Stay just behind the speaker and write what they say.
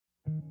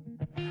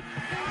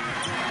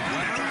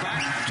Leonard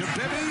back to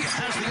Bibby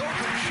has the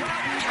open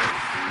shot.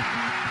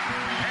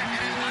 And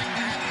it is like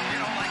that. You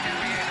don't like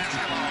NBA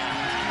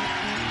basketball.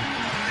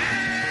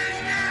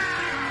 And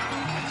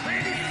now,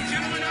 ladies and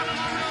gentlemen of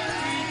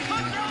Honolulu,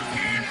 put those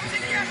hands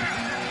together.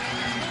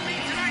 We'll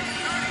meet tonight's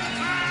starting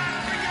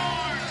five for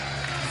your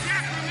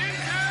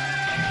Sacramento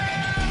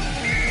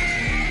Kings.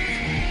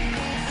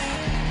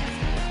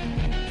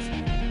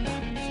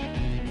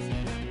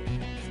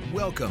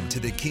 Welcome to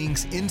the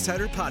Kings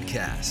Insider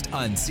Podcast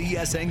on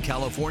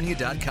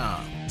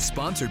CSNCalifornia.com.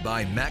 Sponsored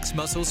by Max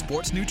Muscle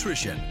Sports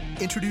Nutrition.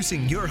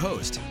 Introducing your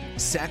host,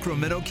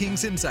 Sacramento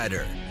Kings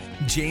Insider,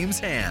 James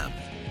Ham.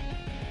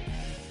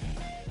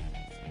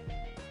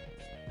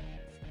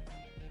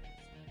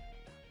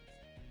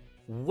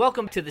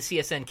 Welcome to the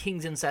CSN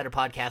Kings Insider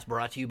Podcast,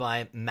 brought to you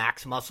by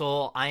Max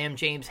Muscle. I am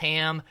James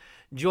Ham.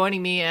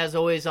 Joining me, as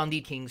always, on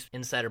the Kings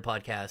Insider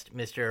Podcast,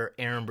 Mr.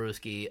 Aaron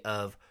Bruski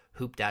of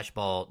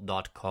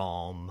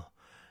hoop-ball.com.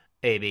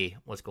 AB,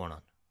 what's going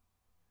on?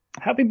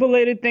 Happy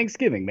belated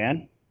Thanksgiving,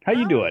 man. How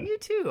you doing? You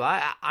too.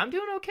 I'm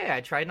doing okay.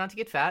 I tried not to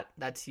get fat.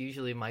 That's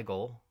usually my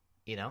goal.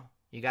 You know,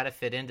 you got to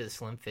fit into the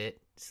slim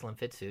fit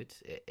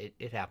suits.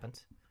 It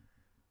happens.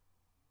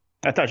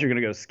 I thought you were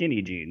going to go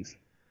skinny jeans.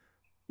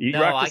 You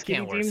No, rock the I skinny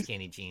can't wear jeans?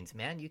 skinny jeans,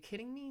 man. You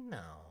kidding me?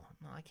 No,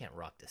 I can't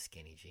rock the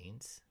skinny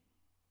jeans.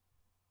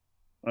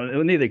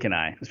 Well, neither can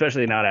I,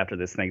 especially not after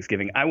this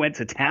Thanksgiving. I went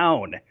to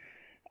town.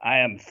 I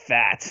am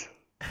fat.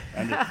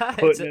 I'm just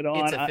putting it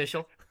on. It's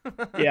official.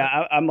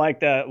 I'm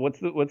like that. What's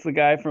the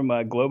guy from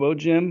Globo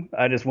Gym?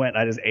 I just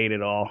ate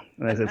it all.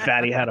 And I said,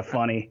 Fatty had a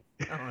funny.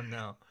 Oh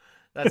no,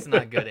 that's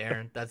not good,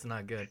 Aaron. That's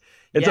not good.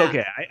 It's Yeah.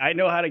 okay. I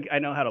know how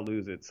to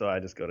lose it, so I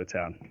just go to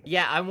town.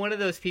 Yeah, I'm one of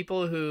those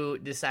people who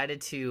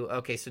decided to.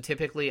 Okay, so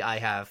typically I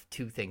have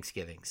two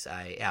Thanksgivings.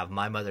 I have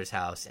my mother's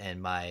house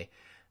and my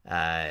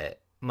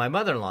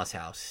mother-in-law's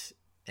house,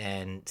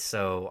 and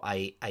so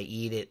I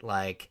eat it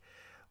like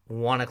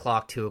 1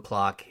 o'clock, 2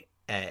 o'clock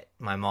at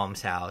my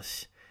mom's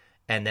house,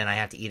 and then I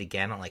have to eat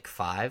again at like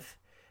 5.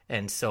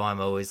 And so I'm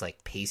always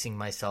like pacing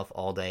myself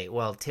all day.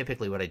 Well,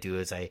 typically what I do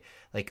is I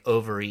like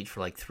overeat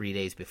for like 3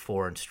 days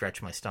before and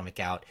stretch my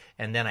stomach out.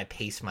 And then I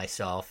pace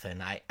myself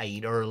and I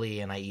eat early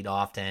and I eat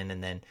often.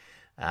 And then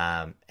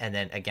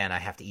again, I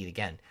have to eat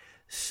again.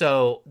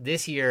 So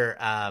this year,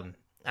 I'm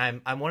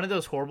one of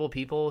those horrible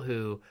people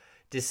who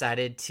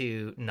decided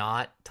to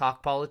not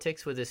talk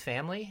politics with his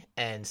family.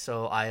 And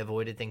so I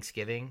avoided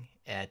Thanksgiving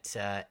at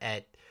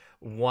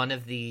one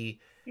of the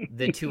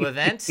two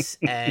events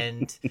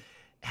and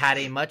had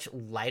a much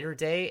lighter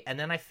day. And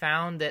then I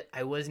found that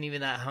I wasn't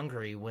even that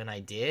hungry when I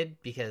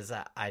did, because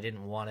I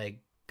didn't want to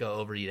go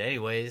overeat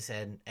anyways.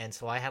 And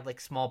so I had like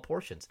small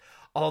portions.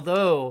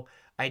 Although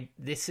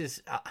this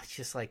is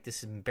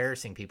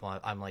embarrassing, people.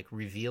 I'm like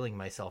revealing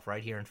myself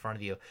right here in front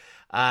of you.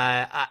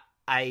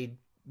 I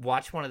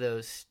watched one of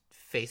those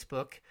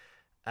Facebook,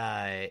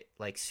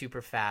 like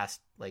super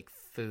fast, like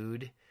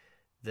food,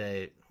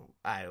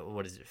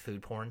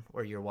 food porn,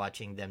 where you're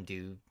watching them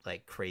do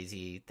like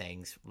crazy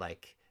things,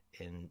 like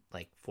in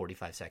like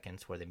 45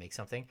 seconds where they make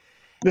something.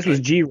 This was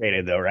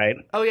G-rated though, right?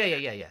 Oh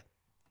yeah.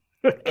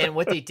 And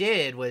what they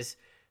did was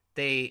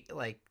they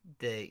like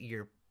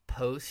your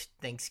post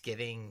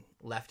Thanksgiving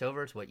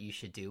leftovers, what you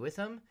should do with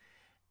them.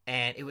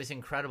 And it was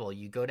incredible.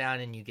 You go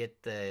down and you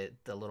get the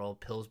little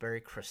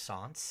Pillsbury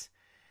croissants,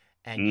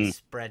 and you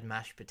spread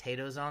mashed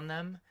potatoes on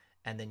them,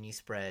 and then you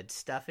spread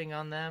stuffing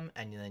on them,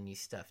 and then you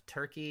stuff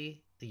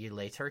turkey. You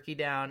lay turkey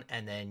down,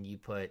 and then you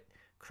put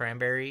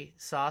cranberry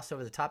sauce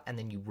over the top, and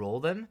then you roll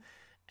them,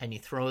 and you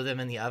throw them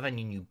in the oven,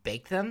 and you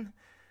bake them.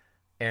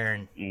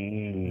 Aaron,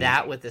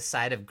 that with a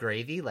side of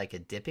gravy, like a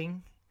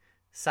dipping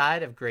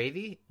side of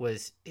gravy,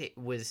 was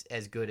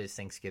as good as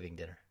Thanksgiving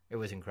dinner. It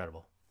was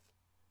incredible.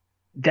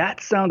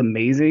 That sounds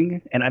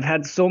amazing, and I've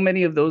had so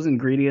many of those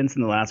ingredients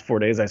in the last 4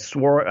 days. I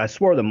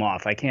swore them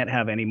off. I can't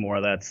have any more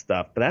of that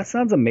stuff. But that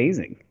sounds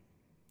amazing.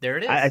 There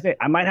it is. I think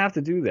I might have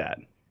to do that.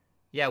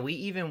 Yeah, we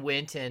even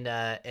went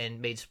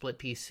and made split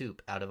pea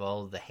soup out of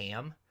all of the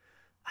ham.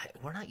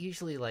 We're not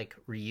usually like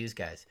reuse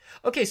guys.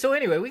 Okay, so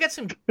anyway, we got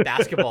some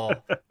basketball.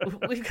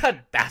 We've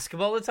got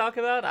basketball to talk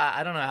about.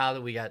 I don't know how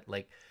that we got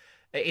like.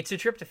 It's a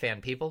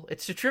tryptophan, people.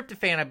 It's a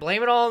tryptophan. I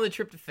blame it all on the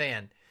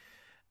tryptophan.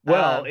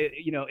 Well,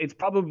 it's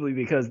probably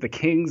because the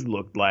Kings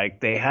looked like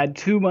they had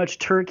too much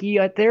turkey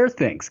at their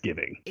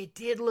Thanksgiving. It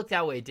did look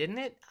that way, didn't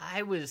it?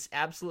 I was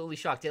absolutely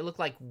shocked. It looked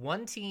like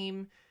one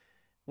team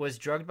was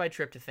drugged by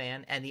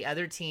tryptophan and the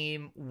other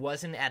team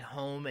wasn't at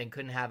home and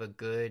couldn't have a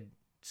good,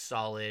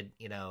 solid,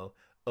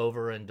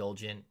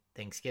 overindulgent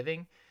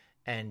Thanksgiving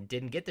and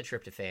didn't get the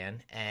tryptophan.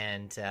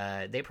 And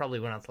they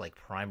probably went out to like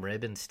prime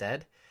rib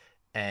instead.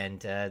 And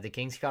the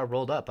Kings got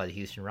rolled up by the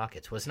Houston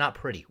Rockets. Was not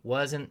pretty.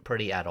 Wasn't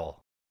pretty at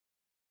all.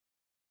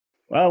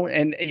 Well,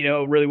 and, it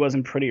really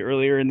wasn't pretty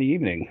earlier in the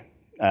evening.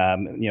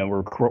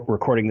 We're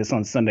recording this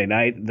on Sunday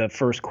night. The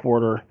first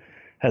quarter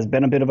has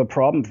been a bit of a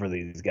problem for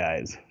these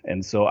guys.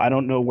 And so I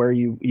don't know where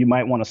you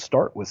might want to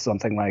start with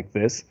something like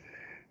this.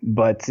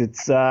 But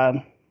it's,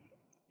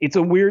 it's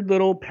a weird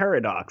little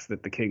paradox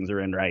that the Kings are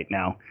in right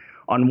now.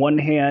 On one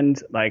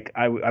hand, like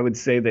I would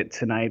say that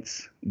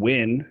tonight's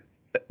win,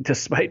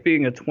 despite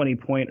being a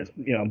 20-point,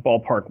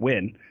 ballpark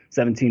win,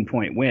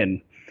 17-point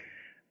win,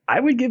 I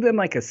would give them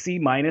like a C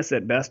minus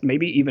at best,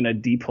 maybe even a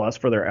D plus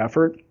for their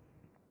effort.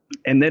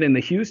 And then in the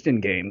Houston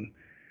game,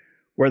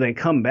 where they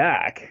come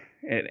back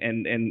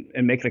and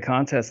make the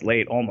contest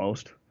late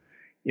almost,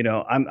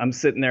 I'm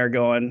sitting there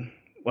going,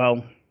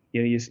 well,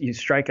 you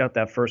strike out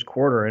that first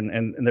quarter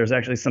and there's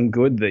actually some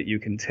good that you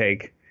can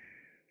take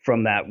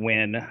from that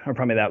win, or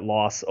probably that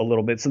loss a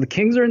little bit. So the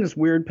Kings are in this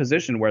weird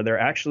position where they're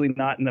actually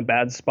not in a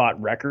bad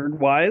spot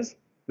record-wise.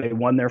 They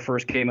won their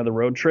first game of the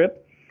road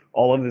trip.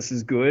 All of this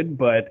is good,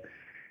 but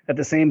at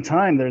the same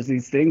time, there's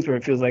these things where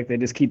it feels like they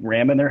just keep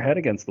ramming their head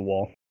against the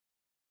wall.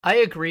 I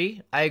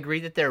agree. I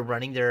agree that they're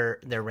ramming their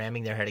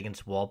head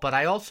against the wall, but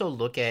I also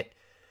look at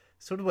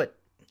sort of what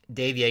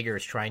Dave Yeager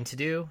is trying to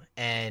do,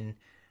 and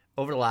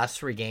over the last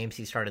 3 games,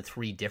 he started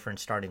 3 different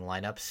starting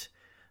lineups.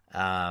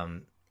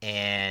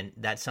 And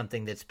that's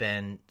something that's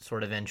been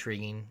sort of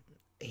intriguing.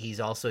 He's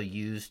also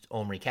used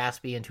Omri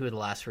Caspi in 2 of the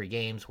last 3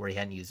 games, where he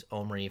hadn't used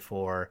Omri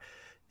for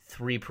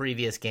 3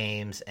 previous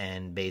games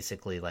and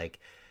basically like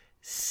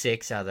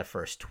 6 out of the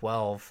first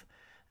 12.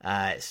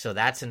 So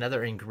that's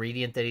another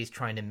ingredient that he's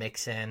trying to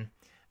mix in.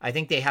 I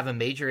think they have a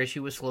major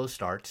issue with slow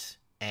starts,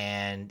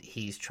 and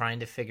he's trying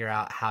to figure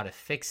out how to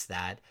fix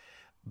that.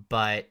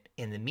 But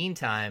in the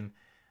meantime,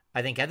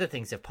 I think other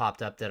things have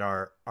popped up that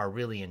are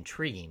really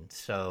intriguing.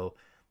 So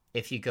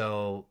if you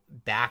go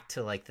back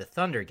to like the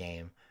Thunder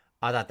game,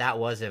 I thought that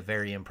was a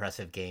very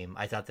impressive game.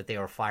 I thought that they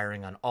were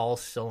firing on all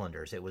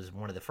cylinders. It was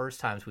one of the first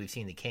times we've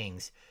seen the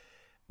Kings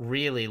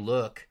really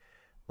look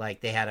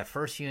like they had a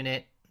first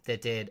unit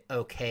that did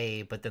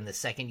okay, but then the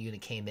second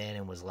unit came in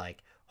and was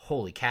like,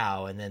 holy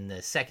cow. And then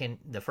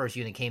the first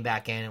unit came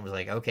back in and was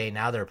like, okay,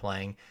 now they're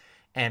playing.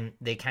 And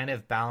they kind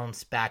of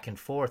bounced back and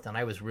forth, and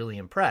I was really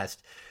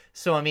impressed.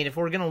 So, I mean, if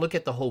we're going to look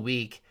at the whole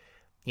week,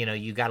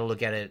 you got to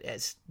look at it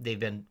as they've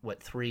been,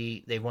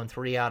 they've won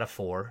 3 out of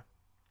 4.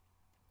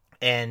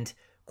 And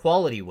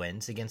quality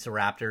wins against the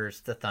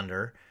Raptors, the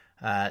Thunder.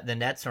 The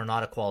Nets are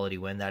not a quality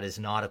win. That is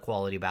not a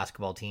quality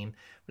basketball team.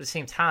 But at the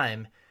same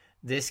time,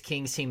 this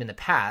Kings team in the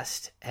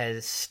past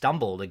has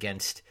stumbled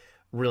against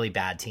really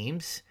bad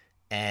teams.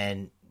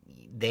 And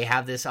they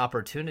have this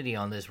opportunity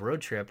on this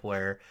road trip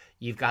where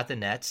you've got the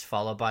Nets,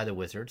 followed by the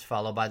Wizards,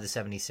 followed by the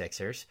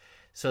 76ers.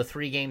 So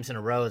 3 games in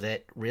a row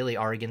that really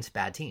are against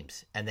bad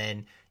teams. And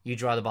then you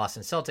draw the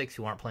Boston Celtics,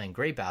 who aren't playing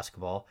great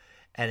basketball.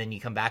 And then you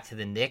come back to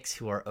the Knicks,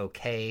 who are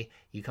okay.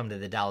 You come to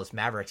the Dallas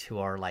Mavericks, who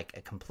are like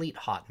a complete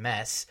hot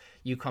mess.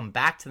 You come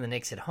back to the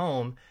Knicks at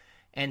home.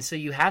 And so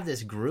you have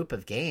this group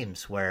of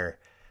games where,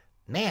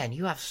 man,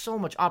 you have so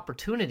much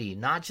opportunity,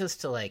 not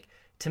just to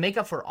make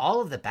up for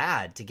all of the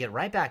bad, to get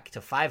right back to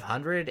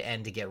 500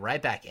 and to get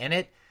right back in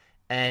it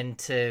and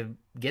to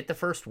get the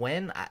first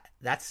win.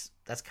 That's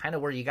kind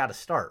of where you got to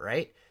start,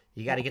 right?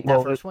 You got to get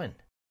that first win.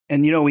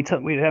 And, we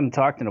haven't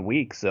talked in a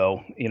week.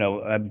 So,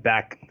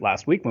 back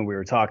last week when we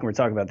were talking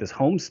about this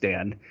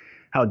homestand,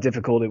 how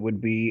difficult it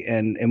would be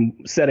and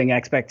setting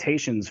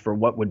expectations for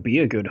what would be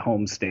a good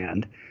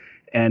homestand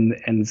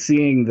and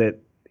seeing that,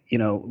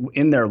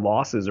 in their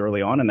losses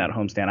early on in that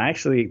homestand, I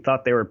actually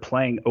thought they were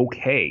playing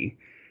okay,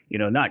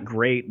 not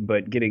great,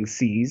 but getting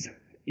C's,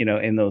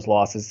 in those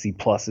losses, C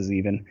pluses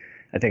even.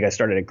 I think I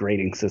started a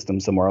grading system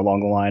somewhere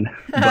along the line,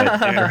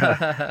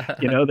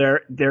 but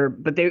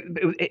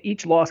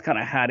each loss kind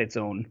of had its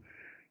own,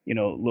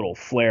 little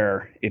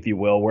flair, if you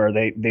will, where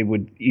they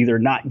would either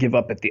not give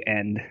up at the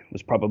end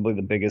was probably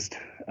the biggest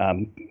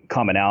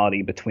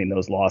commonality between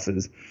those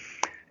losses,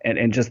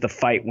 and just the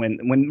fight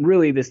when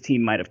really this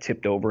team might have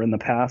tipped over in the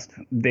past,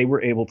 they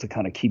were able to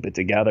kind of keep it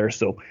together.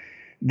 So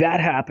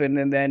that happened.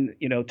 And then,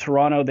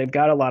 Toronto, they've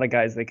got a lot of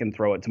guys they can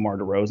throw at DeMar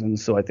DeRozan.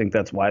 So I think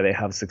that's why they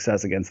have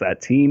success against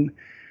that team.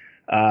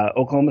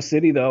 Oklahoma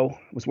City, though,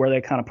 was where they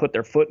kind of put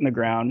their foot in the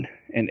ground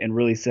and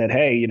really said,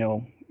 hey,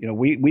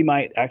 we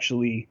might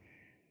actually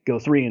go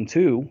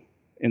 3-2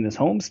 in this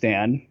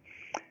homestand.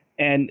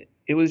 And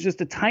it was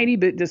just a tiny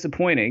bit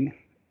disappointing,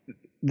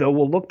 though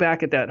we'll look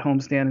back at that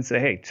homestand and say,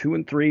 hey,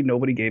 2-3,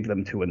 nobody gave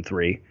them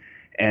 2-3.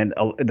 And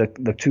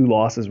the 2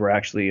 losses were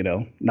actually,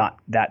 not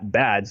that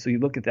bad. So you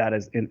look at that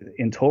as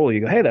in total,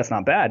 you go, hey, that's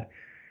not bad.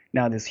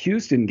 Now this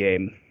Houston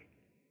game,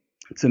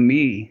 to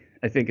me,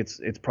 I think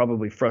it's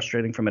probably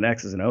frustrating from an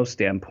X's and O's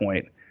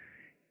standpoint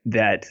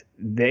that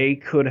they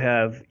could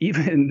have,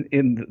 even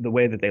in the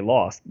way that they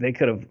lost, they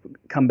could have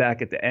come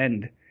back at the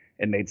end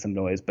and made some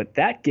noise. But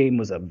that game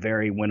was a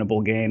very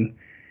winnable game,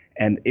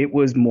 and it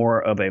was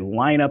more of a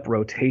lineup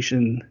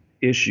rotation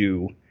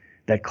issue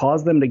that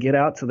caused them to get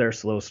out to their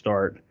slow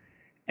start.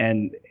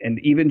 And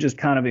even just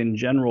kind of in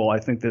general, I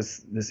think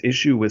this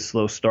issue with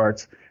slow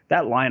starts,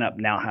 that lineup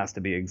now has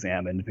to be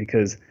examined,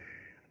 because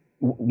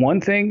one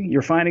thing,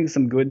 you're finding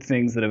some good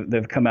things that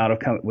have come out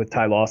of with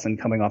Ty Lawson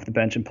coming off the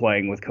bench and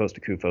playing with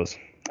Costa Kufos.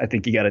 I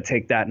think you got to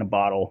take that in a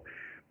bottle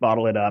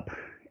it up,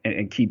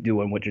 and keep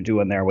doing what you're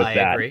doing there with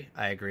that.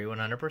 I agree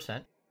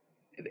 100%.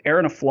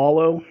 Aaron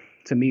Aflalo,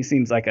 to me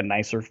seems like a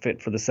nicer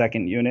fit for the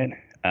second unit.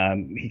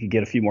 He could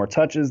get a few more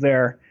touches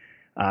there,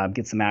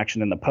 get some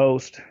action in the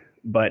post.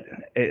 But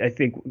I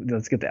think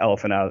let's get the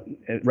elephant out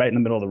right in the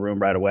middle of the room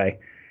right away.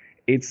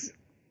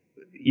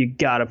 You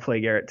got to play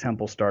Garrett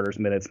Temple starters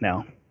minutes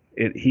now.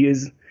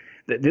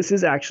 This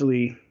is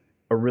actually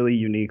a really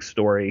unique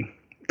story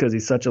because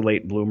he's such a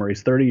late bloomer.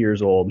 He's 30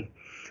 years old.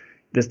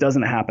 This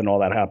doesn't happen all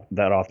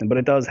that often, but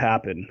it does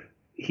happen.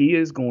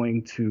 He's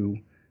going to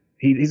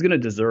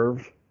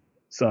deserve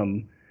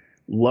some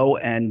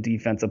low-end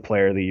defensive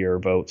player of the year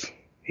votes.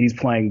 He's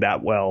playing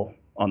that well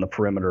on the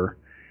perimeter.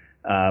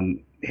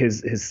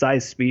 His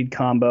size speed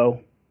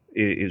combo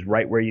is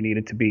right where you need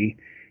it to be.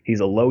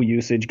 He's a low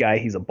usage guy.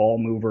 He's a ball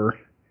mover.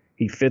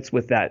 He fits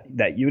with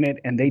that unit,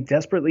 and they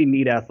desperately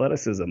need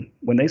athleticism.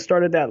 When they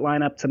started that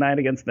lineup tonight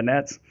against the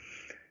Nets,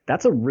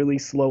 that's a really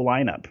slow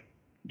lineup,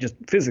 just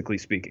physically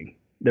speaking.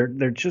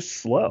 They're just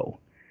slow.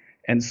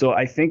 And so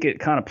I think it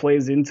kind of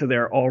plays into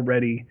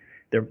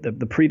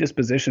the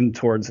predisposition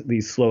towards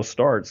these slow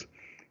starts.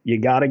 You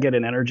got to get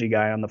an energy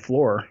guy on the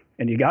floor,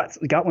 and you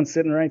got one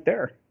sitting right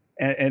there.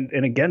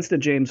 And against a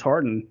James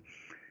Harden,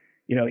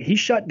 he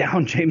shut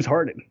down James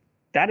Harden.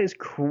 That is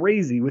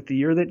crazy with the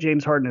year that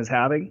James Harden is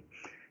having.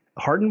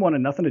 Harden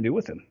wanted nothing to do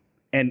with him,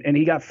 and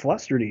he got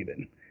flustered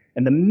even.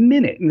 And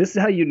this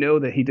is how you know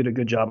that he did a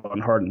good job on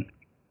Harden.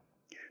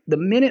 The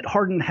minute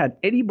Harden had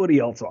anybody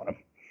else on him,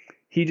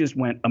 he just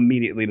went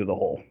immediately to the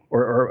hole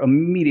or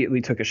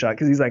immediately took a shot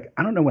because he's like,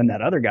 I don't know when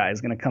that other guy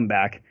is going to come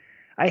back.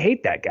 I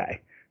hate that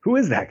guy. Who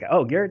is that guy?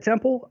 Oh, Garrett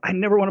Temple? I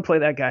never want to play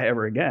that guy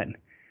ever again.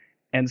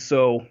 And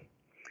so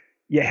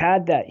you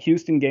had that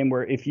Houston game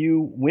where if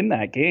you win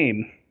that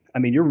game, I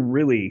mean, you're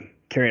really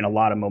carrying a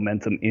lot of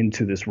momentum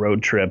into this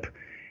road trip.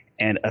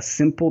 And a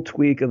simple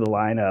tweak of the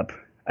lineup,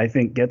 I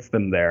think, gets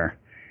them there.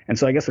 And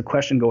so I guess the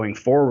question going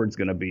forward is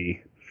going to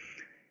be,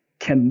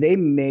 can they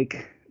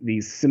make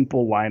these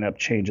simple lineup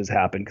changes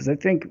happen? Because I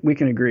think we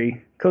can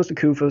agree Kosta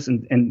Koufos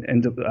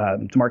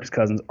and DeMarcus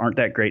Cousins aren't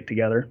that great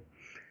together.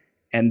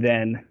 And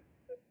then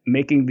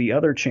making the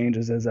other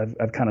changes, as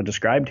I've kind of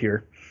described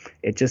here,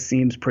 it just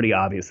seems pretty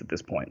obvious at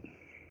this point.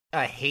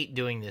 I hate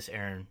doing this,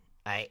 Aaron.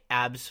 I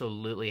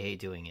absolutely hate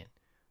doing it.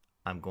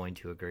 I'm going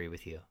to agree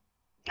with you.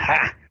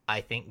 Ha!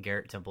 I think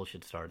Garrett Temple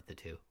should start at the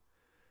 2.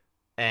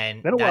 And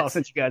it's been a while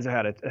since you guys have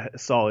had a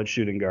solid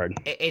shooting guard.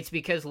 It's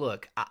because,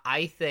 look,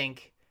 I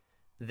think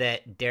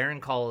that Darren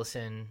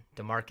Collison,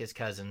 DeMarcus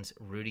Cousins,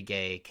 Rudy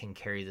Gay can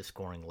carry the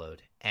scoring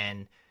load.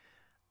 And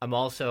I'm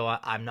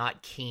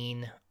not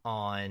keen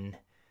on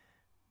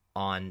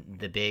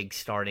the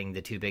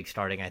two big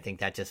starting. I think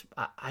that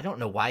I don't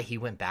know why he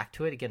went back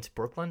to it against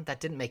Brooklyn. That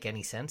didn't make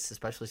any sense,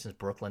 especially since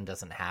Brooklyn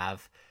doesn't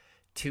have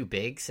two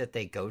bigs that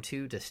they go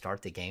to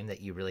start the game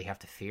that you really have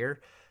to fear.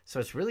 So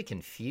it's really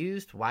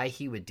confused why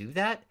he would do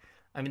that.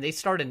 I mean, they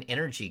start an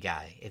energy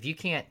guy. If you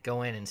can't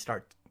go in and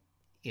start,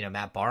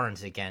 Matt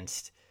Barnes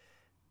against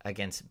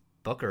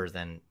Booker,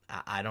 then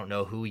I don't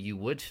know who you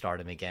would start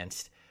him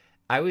against.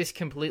 I was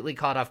completely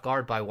caught off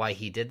guard by why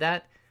he did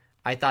that.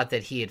 I thought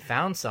that he had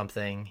found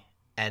something,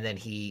 and then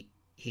he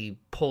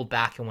pulled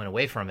back and went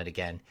away from it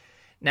again.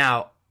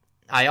 Now,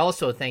 I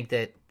also think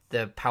that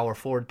the power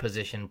forward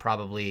position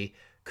probably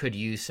could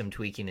use some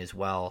tweaking as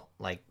well.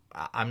 Like,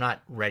 I'm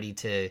not ready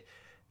to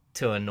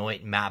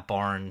anoint Matt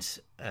Barnes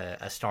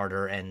a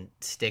starter and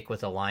stick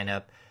with a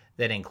lineup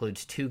that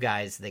includes two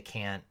guys that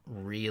can't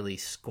really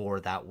score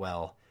that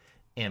well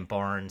in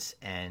Barnes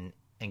and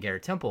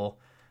Garrett Temple.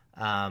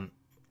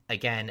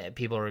 Again,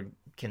 people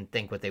can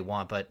think what they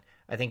want, but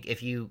I think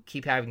if you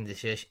keep having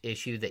this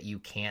issue that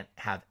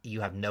you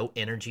have no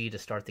energy to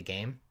start the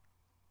game,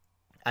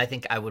 I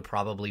think I would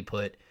probably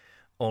put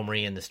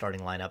Omri in the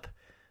starting lineup,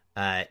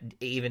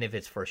 even if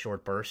it's for a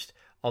short burst.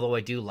 Although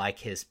I do like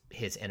his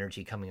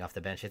energy coming off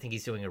the bench. I think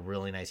he's doing a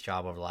really nice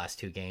job over the last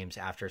two games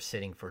after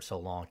sitting for so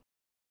long.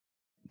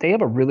 They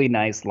have a really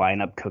nice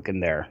lineup cooking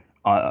there.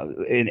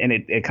 And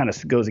it kind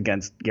of goes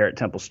against Garrett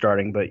Temple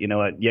starting, but you know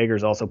what?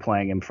 Jaeger's also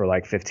playing him for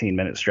like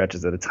 15-minute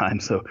stretches at a time,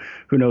 so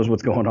who knows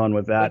what's going on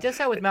with that. He does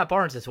that with Matt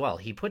Barnes as well.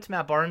 He puts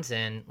Matt Barnes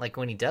in, like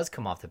when he does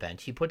come off the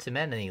bench, he puts him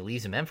in and he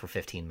leaves him in for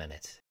 15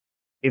 minutes.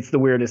 It's the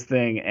weirdest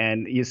thing,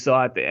 and you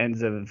saw at the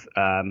ends of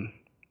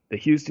the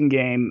Houston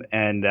game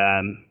and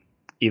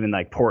even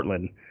like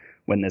Portland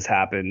when this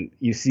happened,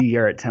 you see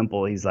Garrett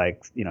Temple, he's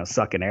like,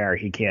 sucking air.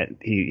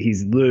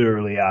 He's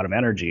literally out of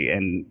energy,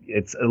 and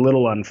it's a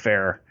little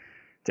unfair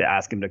to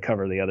ask him to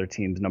cover the other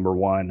team's number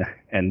one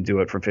and do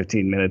it for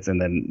 15 minutes and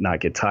then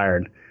not get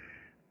tired.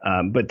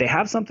 But they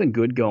have something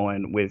good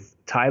going with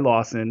Ty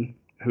Lawson,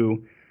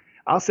 who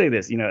I'll say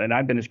this, and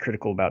I've been as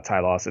critical about Ty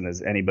Lawson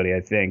as anybody,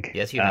 I think.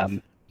 Yes, you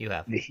have. You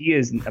have. He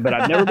is, but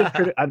I've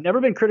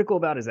never been critical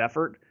about his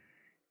effort.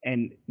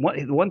 And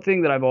one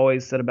thing that I've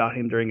always said about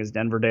him during his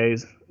Denver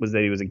days was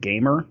that he was a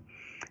gamer,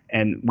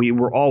 and we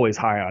were always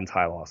high on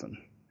Ty Lawson.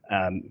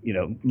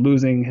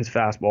 Losing his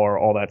fastball or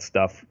all that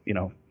stuff,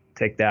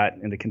 take that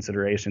into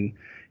consideration.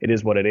 It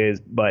is what it is.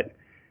 But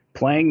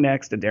playing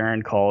next to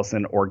Darren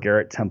Collison or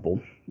Garrett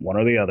Temple, one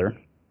or the other,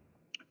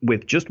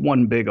 with just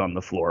one big on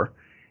the floor,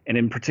 and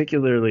in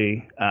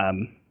particularly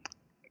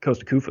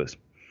Costa Kufas.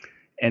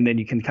 And then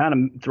you can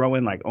kind of throw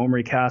in like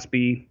Omri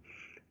Caspi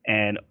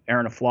and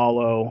Aaron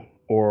Aflalo,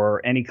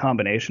 or any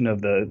combination of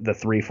the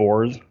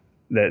 3-4s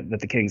that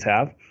the Kings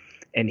have.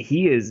 And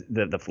he is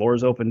the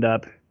floor's opened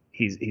up.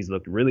 He's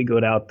looked really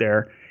good out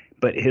there,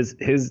 but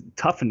his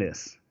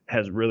toughness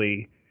has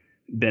really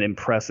been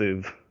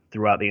impressive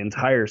throughout the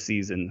entire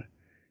season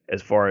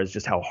as far as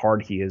just how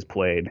hard he has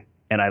played.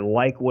 And I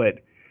like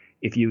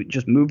if you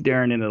just move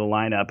Darren into the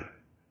lineup,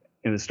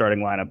 in the starting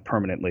lineup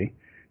permanently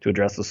to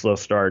address the slow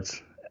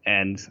starts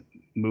and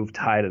move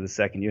Ty to the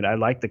second unit. I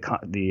like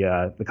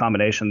the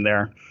combination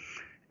there.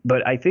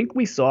 But I think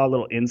we saw a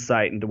little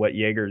insight into what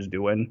Jaeger's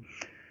doing.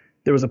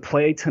 There was a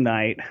play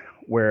tonight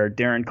where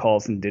Darren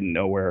Collison didn't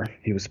know where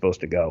he was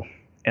supposed to go.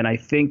 And I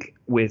think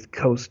with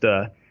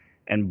Costa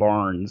and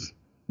Barnes,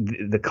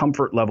 the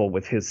comfort level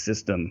with his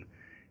system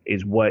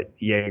is what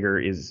Jaeger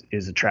is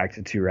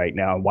attracted to right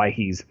now, why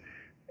he's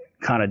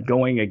kind of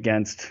going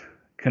against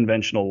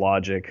conventional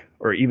logic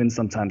or even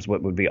sometimes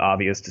what would be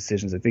obvious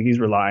decisions. I think he's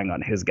relying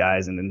on his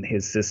guys and in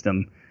his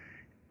system.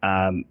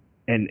 And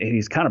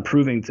he's kind of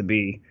proving to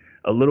be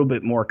a little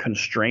bit more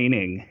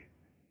constraining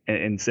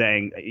and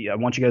saying, I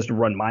want you guys to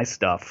run my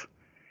stuff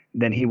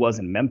than he was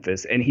in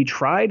Memphis. And he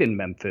tried in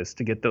Memphis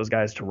to get those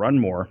guys to run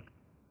more,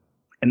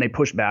 and they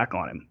pushed back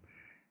on him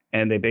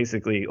and they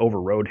basically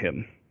overrode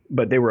him.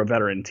 But they were a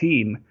veteran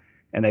team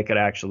and they could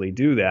actually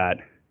do that.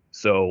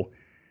 So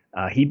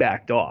he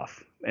backed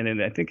off. And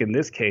then I think in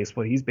this case,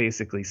 what he's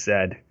basically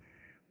said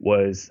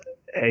was,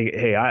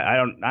 hey,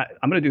 I'm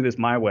going to do this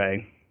my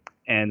way.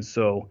 And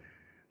so I'm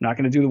not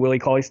going to do the Willie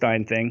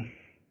Cauley-Stein thing.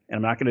 And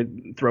I'm not going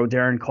to throw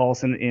Darren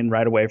Collison in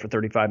right away for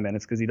 35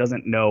 minutes because he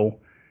doesn't know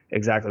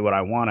exactly what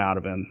I want out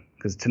of him.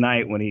 Because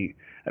tonight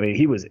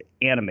he was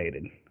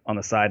animated on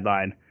the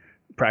sideline,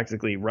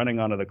 practically running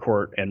onto the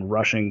court and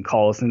rushing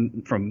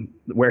Collison from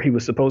where he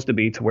was supposed to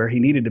be to where he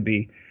needed to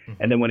be.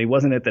 Mm-hmm. And then when he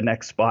wasn't at the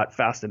next spot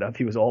fast enough,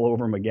 he was all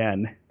over him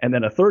again. And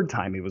then a third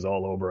time he was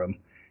all over him.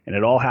 And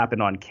it all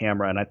happened on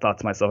camera. And I thought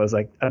to myself, I was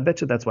like, I bet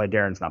you that's why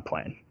Darren's not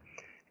playing.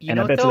 I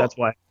bet you that's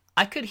why.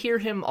 I could hear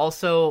him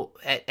also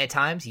at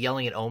times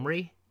yelling at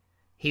Omri.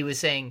 He was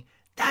saying,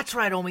 "That's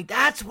right, Omri.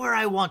 That's where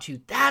I want you."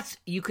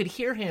 You could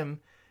hear him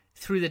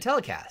through the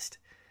telecast.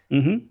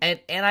 Mm-hmm.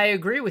 And I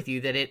agree with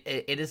you that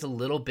it is a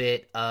little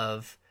bit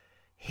of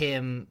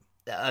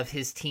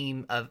his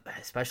team, of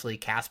especially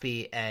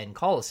Caspi and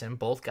Collison,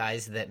 both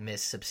guys that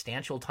missed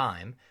substantial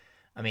time.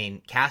 I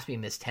mean, Caspi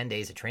missed 10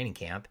 days of training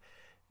camp.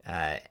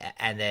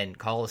 And then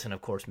Collison, of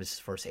course, missed his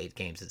first 8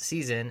 games of the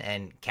season,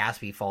 and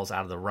Caspi falls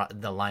out of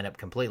the lineup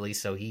completely.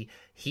 So he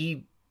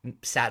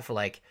sat for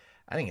I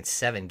think it's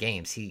 7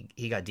 games.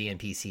 He got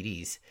DNP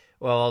CDs.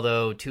 Well,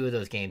 although 2 of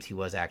those games he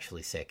was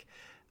actually sick.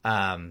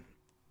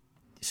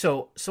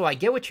 So I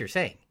get what you're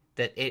saying,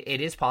 that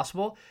it is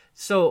possible.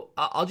 So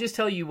I'll just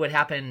tell you what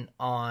happened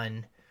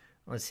on,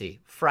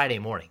 Friday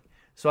morning.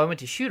 So I went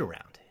to shoot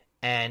around,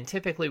 and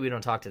typically we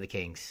don't talk to the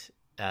Kings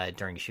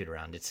during shoot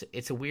around.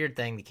 It's a weird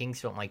thing. The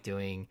Kings don't like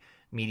doing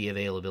media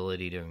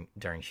availability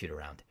during shoot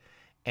around,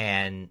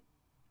 and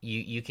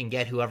you can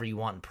get whoever you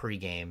want in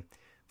pregame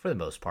for the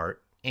most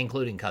part,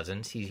 including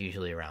Cousins. He's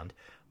usually around,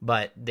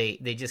 but they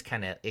just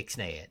kind of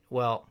ixnay it.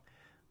 Well,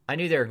 I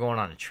knew they were going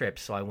on a trip,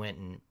 so I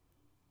went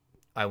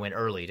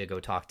early to go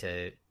talk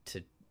to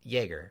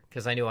Jaeger,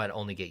 because I knew I'd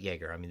only get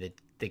Jaeger. I mean,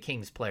 the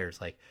Kings players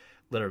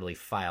literally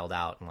filed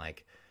out and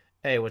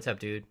hey, what's up,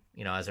 dude?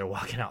 As they're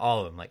walking out,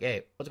 all of them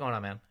hey, what's going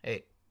on, man?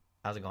 Hey,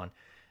 how's it going?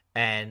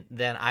 And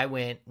then I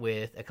went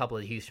with a couple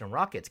of the Houston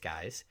Rockets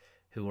guys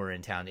who were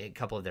in town, a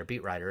couple of their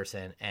beat writers,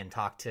 and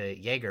talked to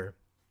Jaeger.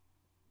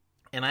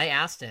 And I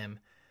asked him,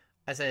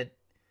 I said,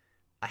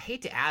 I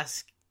hate to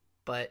ask,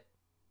 but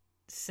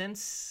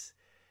since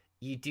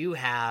you do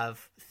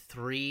have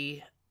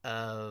 3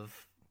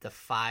 of the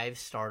 5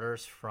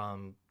 starters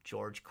from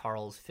George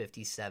Karl's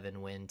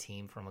 57-win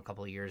team from a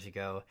couple of years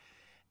ago,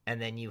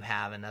 and then you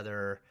have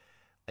another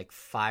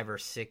 5 or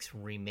 6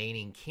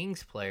 remaining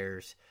Kings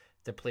players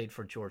that played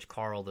for George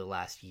Karl the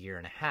last year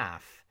and a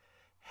half,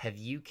 have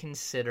you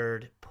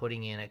considered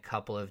putting in a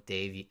couple of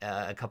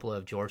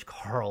George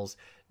Karl's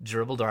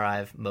dribble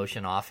drive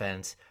motion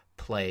offense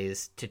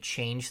plays to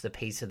change the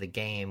pace of the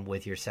game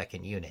with your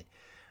second unit?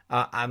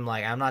 I'm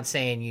not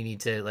saying you need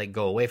to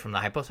go away from the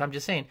high post. I'm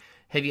just saying,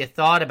 have you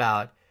thought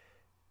about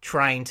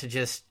trying to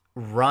just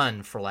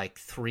run for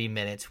 3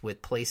 minutes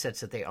with play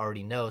sets that they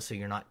already know, so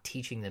you're not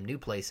teaching them new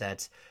play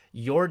sets,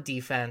 your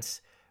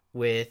defense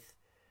with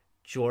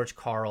George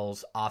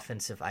Karl's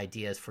offensive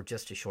ideas for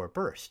just a short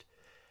burst?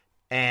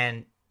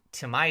 And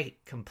to my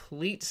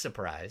complete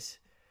surprise,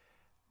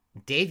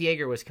 Dave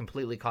Jaeger was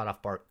completely caught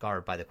off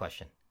guard by the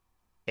question.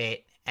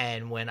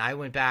 And when I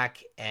went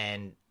back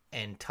and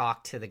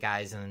talked to the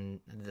guys and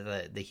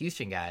the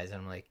Houston guys,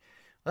 I'm like,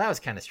 well, that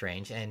was kind of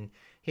strange. And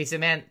he said,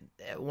 man,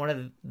 one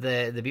of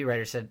the beat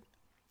writers said,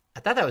 I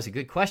thought that was a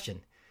good question.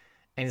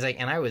 And he's like,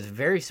 and I was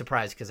very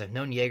surprised because I've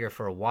known Jaeger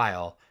for a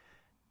while,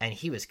 and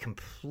he was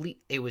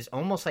it was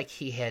almost like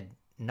he had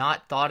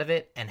not thought of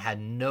it and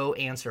had no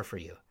answer for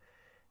you.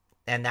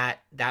 And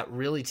that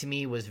really to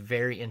me was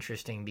very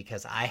interesting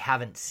because I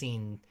haven't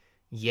seen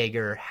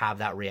Jaeger have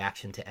that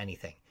reaction to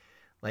anything.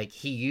 Like,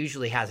 he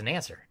usually has an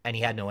answer, and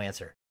he had no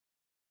answer.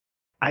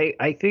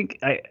 I think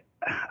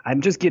I'm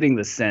just getting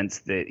the sense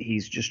that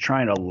he's just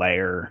trying to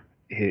layer.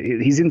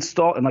 He's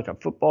installed in like a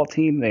football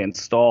team. They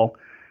install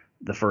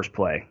the first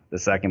play, the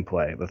second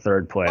play, the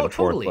third play, the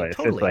fourth play,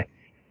 fifth play,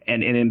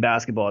 and in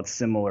basketball it's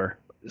similar.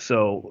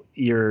 So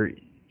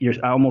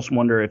I almost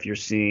wonder if you're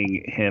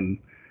seeing him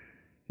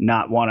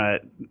not want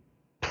to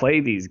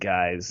play these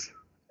guys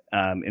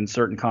in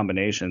certain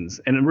combinations.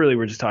 And really,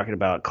 we're just talking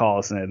about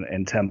Collison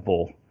and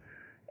Temple.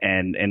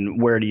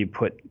 And where do you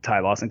put Ty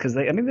Lawson? Because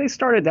they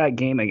started that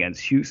game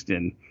against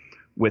Houston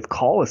with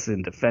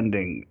Collison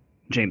defending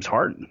James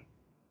Harden.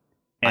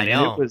 And I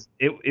know.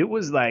 It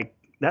was like,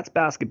 that's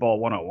basketball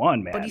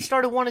 101, man. But he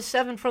started 1 of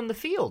 7 from the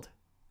field.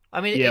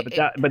 I mean, yeah,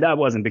 but that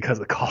wasn't because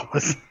of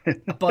Collison.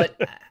 but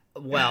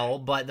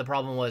the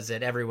problem was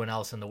that everyone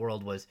else in the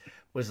world was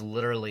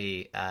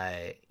literally,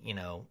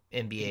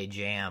 NBA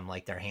Jam,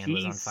 like their hand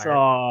was on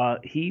fire.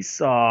 He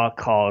saw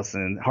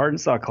Collison, Harden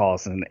saw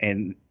Collison,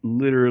 and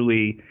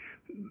literally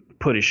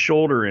put his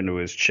shoulder into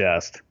his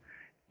chest,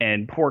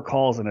 and poor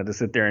Collison had to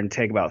sit there and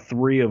take about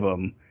 3 of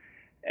them,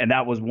 and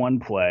that was one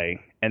play.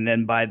 And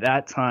then by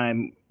that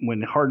time,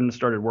 when Harden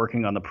started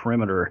working on the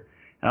perimeter,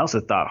 and I also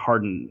thought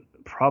Harden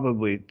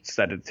probably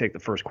decided to take the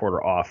first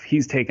quarter off.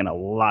 He's taken a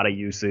lot of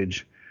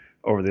usage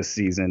over this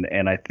season,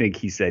 and I think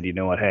he said, you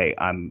know what, hey,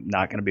 I'm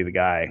not going to be the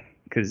guy,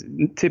 because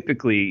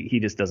typically he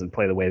just doesn't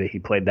play the way that he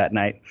played that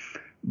night.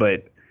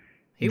 But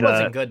he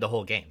wasn't good the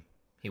whole game.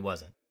 He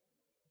wasn't.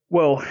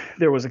 Well,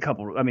 there was a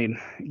couple. I mean,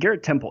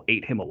 Garrett Temple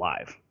ate him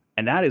alive,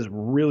 and that is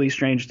really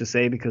strange to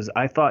say, because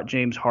I thought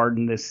James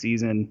Harden this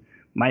season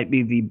might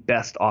be the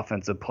best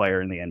offensive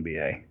player in the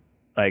NBA.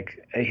 Like,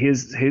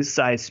 his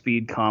size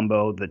speed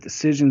combo, the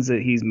decisions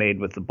that he's made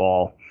with the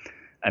ball.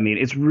 I mean,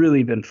 it's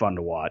really been fun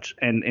to watch.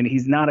 And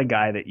he's not a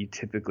guy that you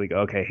typically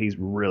go, okay, he's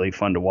really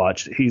fun to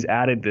watch. He's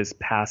added this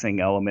passing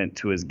element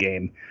to his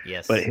game.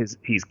 Yes. But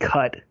he's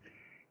cut.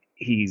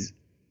 He's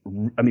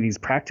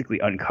practically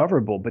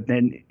uncoverable. But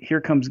then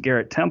here comes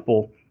Garrett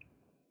Temple,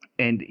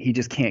 and he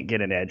just can't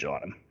get an edge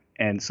on him.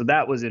 And so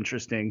that was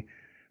interesting.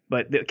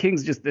 But the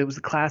Kings it was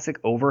the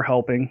classic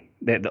overhelping.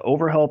 The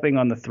overhelping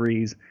on the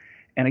threes.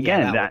 And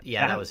again, that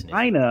was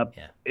lineup,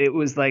 It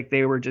was like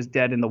they were just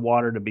dead in the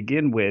water to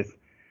begin with.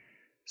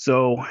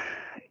 So,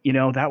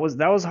 that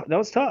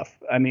was tough.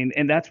 I mean,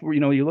 and that's where,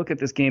 you look at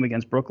this game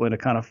against Brooklyn to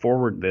kind of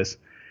forward this.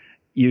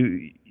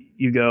 You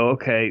go,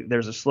 okay,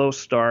 there's a slow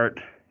start,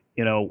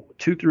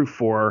 2 through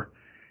 4,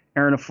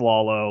 Aaron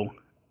Aflalo,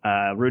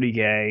 Rudy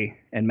Gay,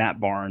 and Matt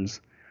Barnes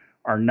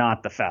are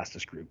not the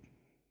fastest group.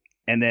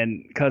 And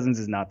then Cousins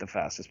is not the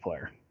fastest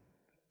player.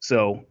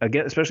 So,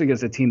 again, especially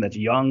against a team that's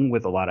young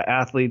with a lot of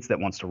athletes, that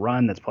wants to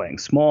run, that's playing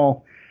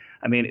small.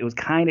 I mean, it was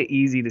kind of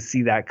easy to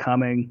see that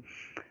coming.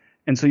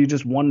 And so you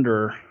just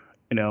wonder,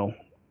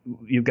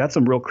 you've got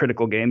some real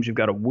critical games. You've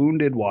got a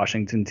wounded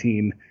Washington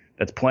team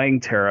that's playing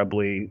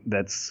terribly,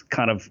 that's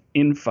kind of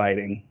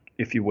infighting,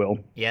 if you will.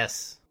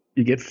 Yes.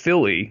 You get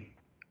Philly,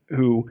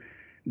 who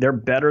they're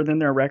better than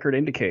their record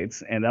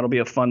indicates, and that'll be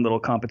a fun little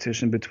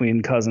competition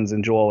between Cousins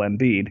and Joel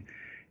Embiid,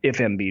 if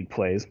Embiid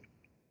plays.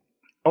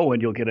 Oh,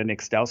 and you'll get a Nick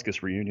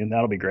Stauskas reunion.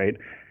 That'll be great.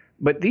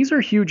 But these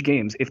are huge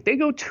games. If they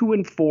go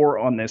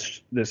 2-4 on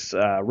this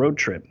road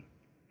trip,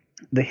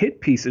 the hit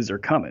pieces are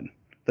coming.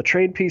 The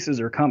trade pieces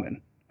are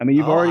coming. I mean,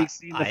 you've already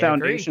seen the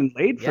foundation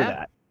laid for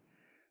that.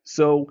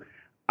 So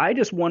I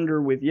just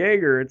wonder with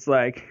Jaeger, it's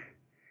like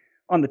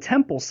on the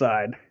Temple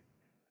side,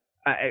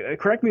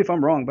 correct me if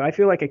I'm wrong, but I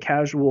feel like a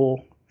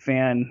casual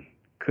fan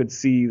could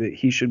see that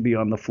he should be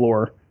on the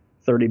floor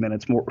 30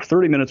 minutes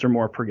or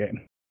more per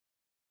game.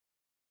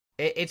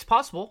 It's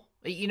possible.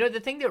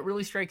 The thing that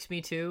really strikes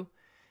me too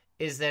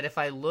is that if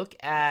I look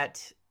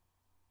at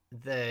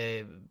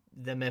the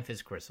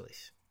Memphis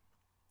Grizzlies,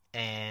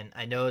 and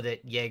I know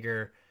that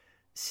Jaeger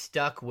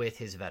stuck with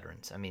his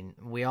veterans. I mean,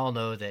 we all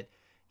know that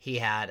he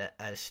had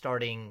a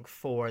starting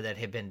 4 that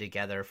had been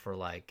together for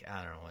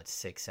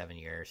 6-7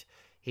 years.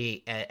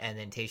 And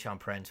then Tayshaun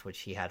Prince,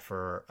 which he had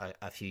for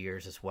a few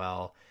years as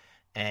well.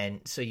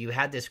 And so you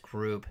had this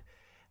group.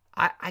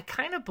 I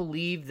kind of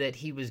believe that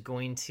he was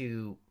going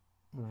to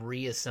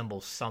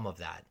reassemble some of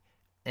that.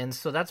 And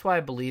so that's why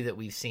I believe that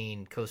we've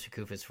seen Kosta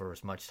Koufos for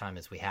as much time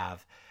as we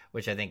have,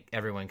 which I think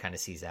everyone kind of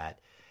sees that.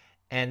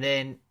 And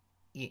then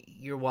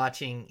you're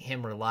watching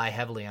him rely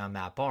heavily on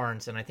Matt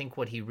Barnes. And I think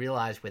what he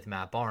realized with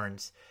Matt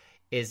Barnes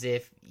is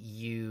if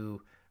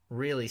you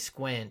really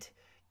squint,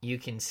 you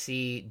can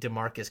see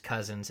DeMarcus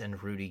Cousins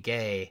and Rudy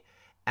Gay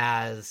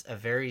as a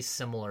very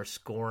similar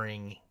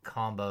scoring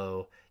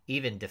combo,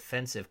 even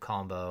defensive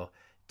combo,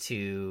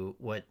 to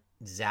what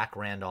Zach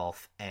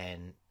Randolph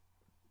and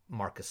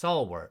Marc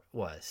Gasol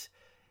was.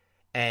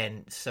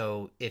 And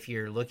so if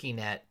you're looking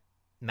at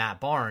Matt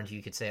Barnes,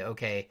 you could say,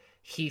 okay,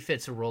 he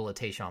fits a role of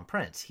Tayshaun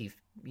Prince.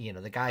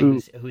 The guy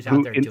who's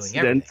out there doing everything.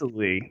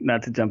 Incidentally,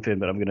 not to jump in,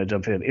 but I'm going to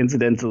jump in.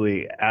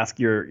 Incidentally, ask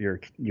your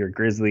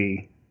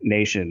Grizzly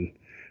Nation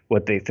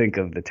what they think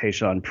of the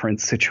Tayshaun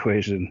Prince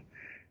situation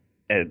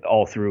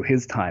all through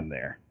his time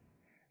there,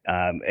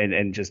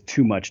 and just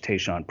too much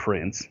Tayshaun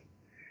Prince.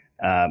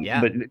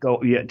 But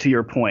to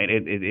your point,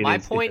 My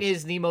point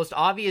is the most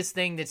obvious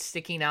thing that's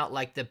sticking out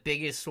like the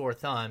biggest sore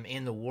thumb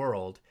in the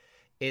world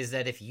is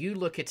that if you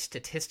look at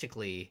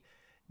statistically,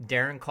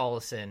 Darren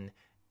Collison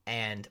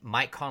and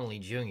Mike Conley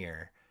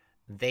Jr.,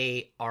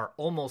 they are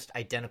almost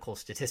identical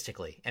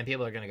statistically. And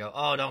people are going to go,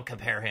 oh, don't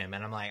compare him.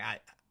 And I'm like,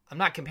 I'm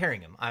not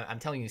comparing him. I'm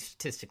telling you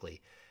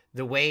statistically.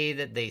 The way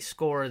that they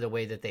score, the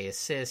way that they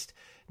assist,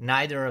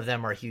 neither of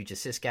them are huge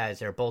assist guys.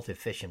 They're both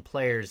efficient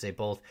players. They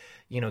both,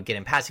 get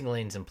in passing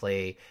lanes and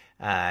play.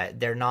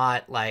 They're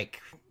not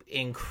like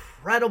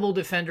incredible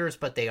defenders,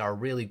 but they are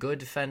really good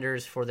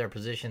defenders for their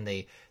position.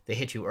 They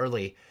hit you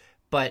early.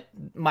 But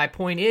my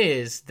point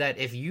is that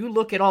if you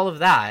look at all of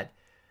that,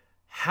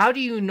 how do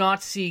you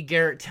not see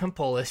Garrett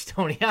Temple as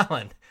Tony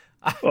Allen?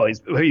 Well,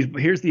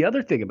 here's the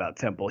other thing about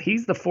Temple.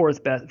 He's the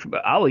fourth best.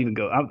 I'll even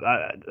go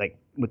like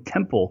with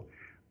Temple.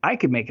 I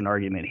could make an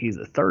argument he's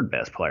the third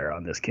best player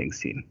on this Kings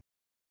team.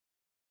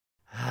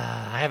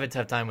 I have a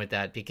tough time with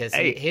that because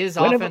his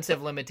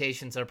offensive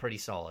limitations are pretty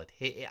solid.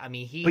 But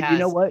you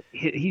know what?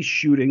 He's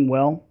shooting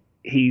well.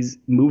 He's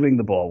moving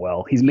the ball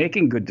well. He's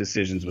making good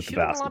decisions with the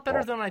basketball. A lot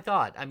better than I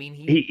thought.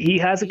 He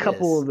has a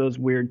couple of those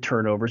weird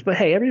turnovers, but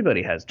hey,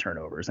 everybody has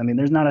turnovers.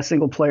 There's not a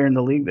single player in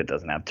the league that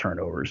doesn't have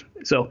turnovers.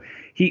 So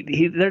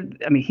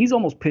he's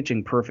almost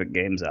pitching perfect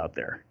games out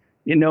there.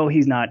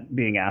 He's not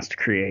being asked to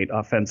create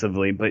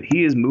offensively, but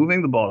he is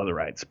moving the ball to the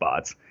right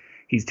spots.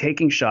 He's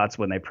taking shots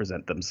when they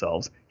present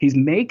themselves. He's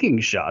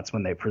making shots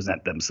when they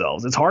present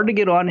themselves. It's hard to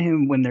get on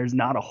him when there's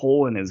not a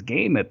hole in his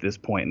game at this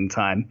point in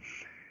time.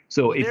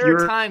 So there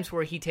are times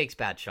where he takes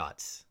bad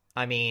shots.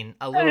 A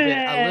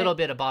little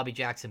bit of Bobby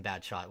Jackson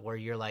bad shot where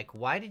you're like,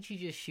 why did you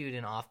just shoot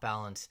an off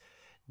balance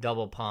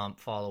double pump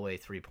fall away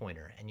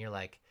 3-pointer? And you're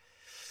like,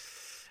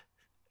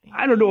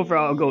 I don't know if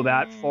I'll go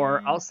that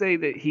far. I'll say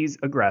that he's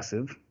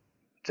aggressive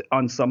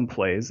on some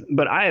plays,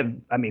 but I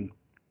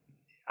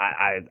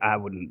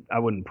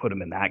wouldn't put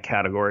him in that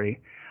category.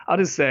 I'll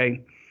just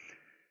say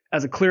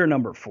as a clear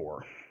number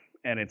 4,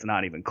 and it's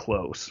not even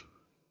close.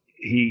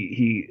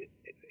 He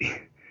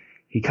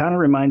kind of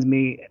reminds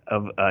me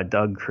of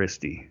Doug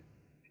Christie,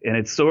 and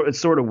it's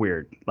sort of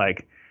weird.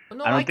 Like,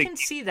 no, I can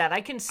see that.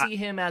 I can see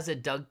him as a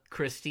Doug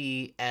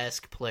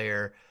Christie-esque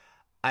player.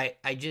 I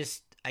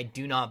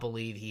do not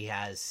believe he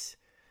has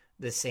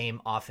the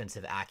same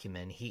offensive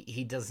acumen.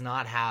 He does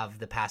not have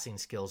the passing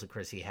skills that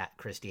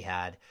Christie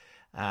had.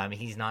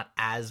 He's not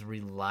as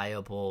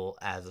reliable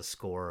as a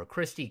scorer.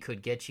 Christie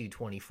could get you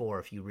 24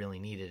 if you really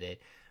needed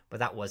it,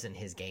 but that wasn't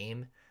his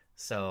game.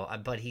 So,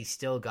 but he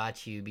still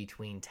got you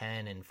between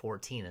 10 and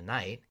 14 a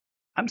night.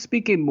 I'm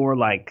speaking more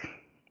like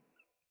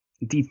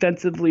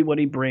defensively what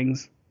he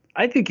brings.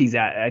 I think he's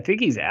at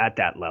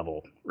that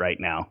level right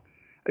now.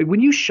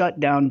 When you shut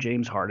down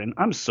James Harden,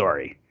 I'm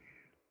sorry.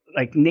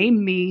 Like,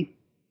 name me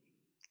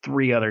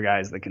 3 other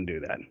guys that can do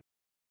that.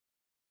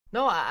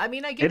 No, I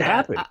get that.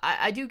 Happened.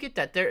 I do get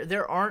that.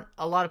 There aren't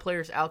a lot of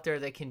players out there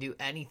that can do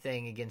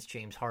anything against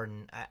James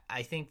Harden.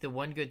 I think the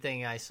one good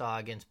thing I saw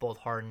against both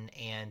Harden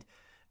and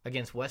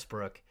against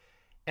Westbrook,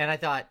 and I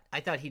thought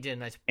he did a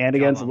nice and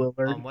job against on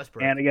Lillard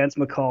Westbrook and against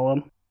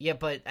McCollum. Yeah,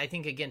 but I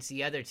think against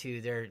the other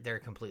two, they're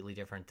completely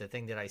different. The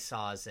thing that I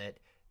saw is that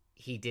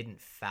he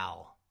didn't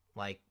foul.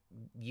 Like,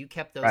 you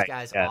kept those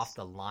guys off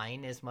the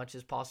line as much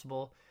as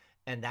possible,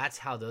 and that's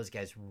how those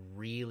guys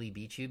really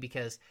beat you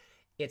because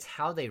it's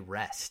how they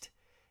rest.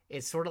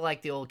 It's sort of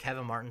like the old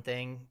Kevin Martin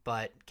thing,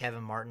 but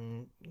Kevin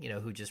Martin,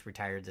 who just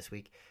retired this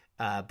week,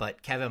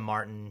 but Kevin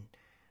Martin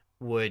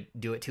would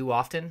do it too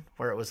often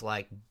where it was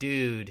like,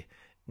 dude,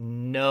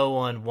 no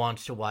one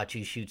wants to watch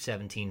you shoot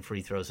 17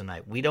 free throws a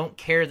night. We don't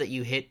care that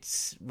you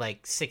hit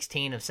like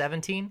 16 of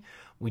 17.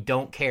 We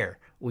don't care.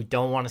 We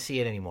don't want to see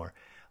it anymore.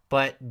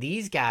 But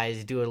these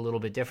guys do it a little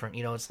bit different.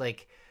 It's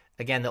like,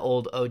 again, the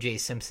old O.J.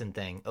 Simpson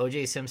thing.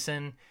 O.J.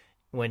 Simpson,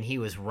 when he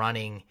was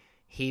running,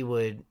 he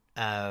would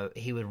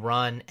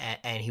run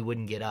and he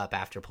wouldn't get up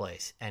after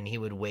plays. And he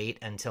would wait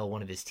until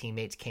one of his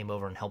teammates came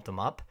over and helped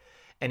him up.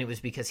 And it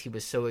was because he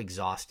was so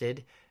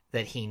exhausted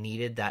that he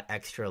needed that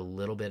extra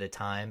little bit of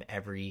time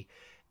every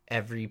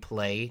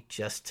play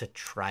just to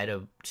try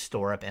to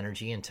store up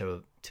energy and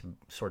to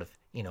sort of,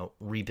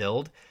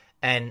 rebuild.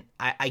 And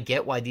I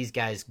get why these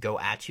guys go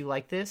at you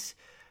like this.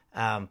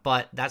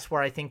 But that's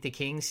where I think the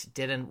Kings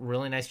did a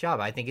really nice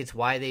job. I think it's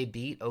why they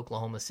beat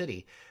Oklahoma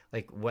City.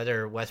 Like,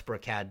 whether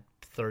Westbrook had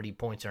 30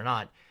 points or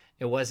not,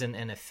 it wasn't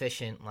an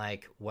efficient,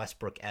 like,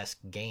 Westbrook-esque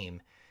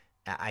game.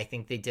 I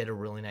think they did a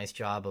really nice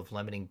job of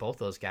limiting both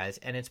those guys,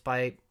 and it's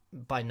by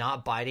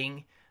not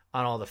biting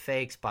on all the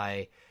fakes,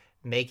 by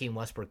making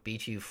Westbrook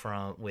beat you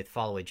with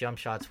follow-away jump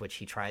shots, which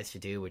he tries to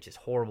do, which is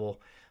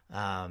horrible.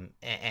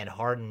 And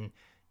Harden,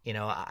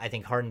 I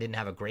think Harden didn't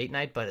have a great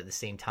night, but at the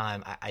same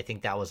time, I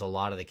think that was a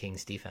lot of the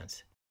Kings'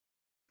 defense.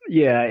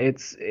 Yeah,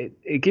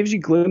 it gives you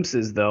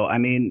glimpses, though.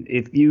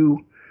 If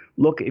you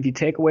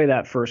take away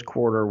that first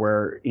quarter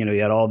where you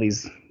had all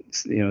these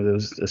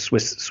those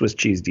Swiss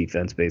cheese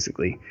defense,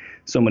 basically.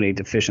 So many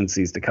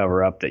deficiencies to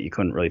cover up that you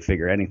couldn't really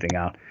figure anything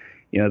out.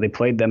 They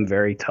played them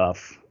very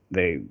tough.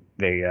 I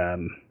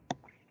don't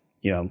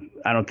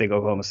think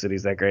Oklahoma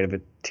City's that great of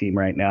a team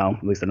right now.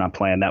 At least they're not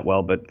playing that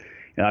well, but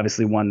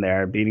obviously won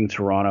there, beating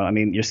Toronto. I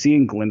mean, you're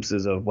seeing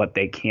glimpses of what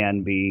they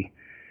can be.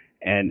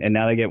 And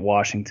now they get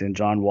Washington,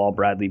 John Wall,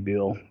 Bradley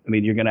Beal. I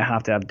mean, you're going to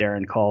have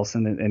Darren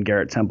Collison and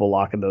Garrett Temple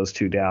locking those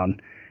two down.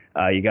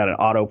 You got an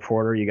Otto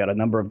Porter. You got a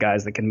number of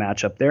guys that can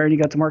match up there. And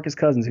you got DeMarcus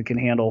Cousins who can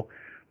handle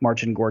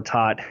Marcin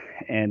Gortat.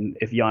 And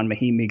if Jan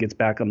Mahimi gets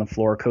back on the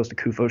floor, Costa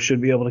Kufo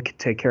should be able to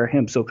take care of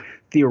him. So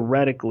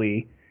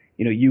theoretically,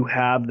 you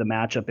have the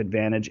matchup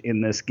advantage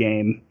in this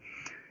game.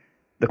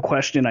 The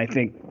question, I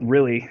think,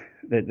 really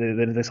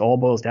that this all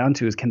boils down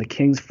to is, can the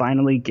Kings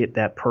finally get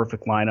that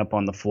perfect lineup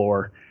on the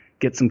floor,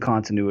 get some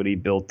continuity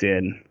built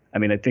in? I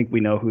mean, I think we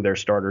know who their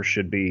starters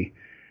should be.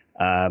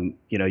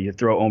 You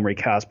throw Omri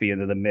Caspi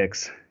into the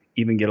mix,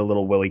 even get a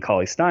little Willie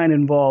Cauley-Stein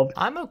involved.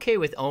 I'm okay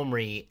with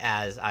Omri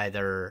as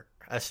either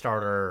a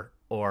starter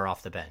or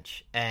off the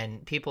bench.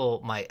 And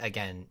people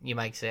you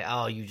might say,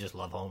 oh, you just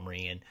love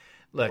Omri. And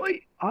look,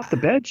 off the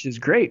bench is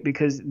great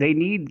because they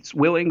need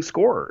willing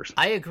scorers.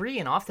 I agree.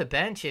 And off the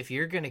bench, if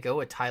you're going to go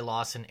with Ty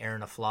Lawson,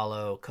 Aaron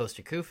Aflalo,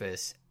 Costa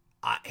Kufis,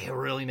 it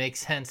really makes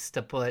sense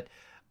to put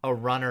a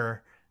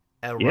runner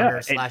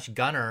 /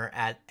 gunner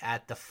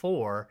at the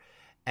 4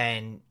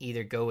 and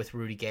either go with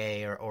Rudy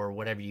Gay or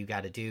whatever you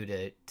got to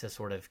do to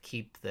sort of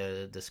keep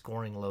the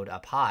scoring load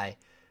up high.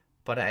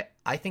 But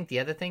I think the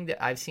other thing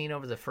that I've seen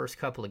over the first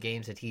couple of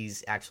games that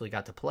he's actually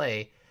got to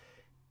play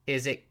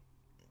is that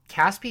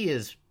Caspi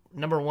is,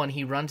 number one,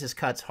 he runs his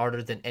cuts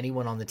harder than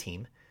anyone on the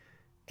team.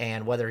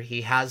 And whether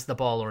he has the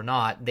ball or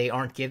not, they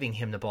aren't giving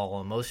him the ball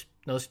on most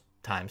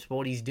times. But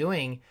what he's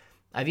doing,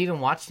 I've even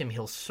watched him,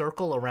 he'll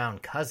circle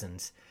around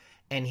Cousins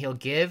and he'll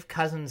give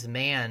Cousins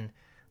man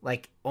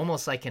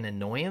almost like an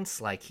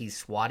annoyance, like he's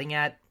swatting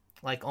at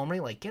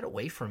Omri, get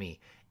away from me.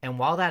 And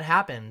while that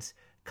happens,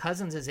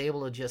 Cousins is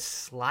able to just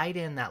slide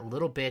in that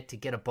little bit to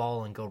get a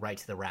ball and go right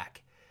to the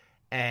rack.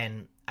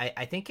 And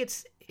I think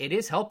it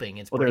is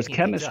helping. There's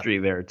chemistry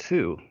there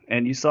too.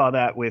 And you saw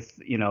that with,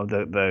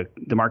 the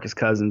DeMarcus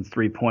Cousins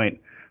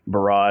 3-point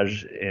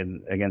barrage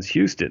against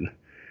Houston,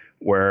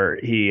 where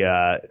he,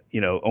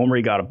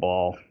 Omri got a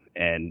ball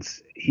and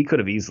he could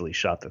have easily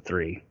shot the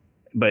 3.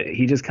 But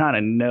he just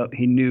kind of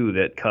he knew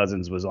that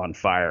Cousins was on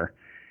fire,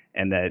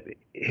 and that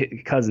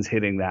Cousins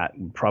hitting that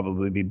would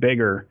probably be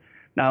bigger,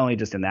 not only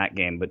just in that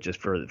game, but just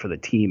for the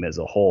team as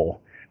a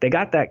whole. They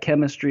got that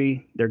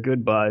chemistry. They're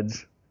good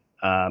buds.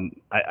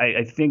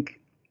 I think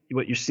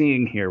what you're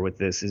seeing here with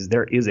this is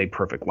there is a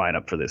perfect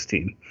lineup for this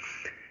team,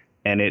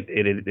 and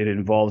it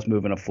involves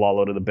moving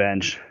Aflalo to the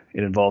bench.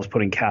 It involves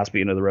putting Caspi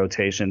into the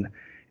rotation.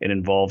 It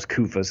involves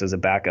Kufas as a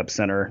backup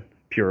center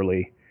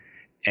purely,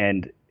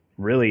 and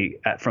really,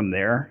 from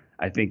there,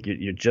 I think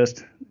you're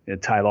just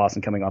Ty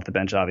Lawson coming off the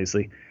bench,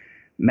 obviously.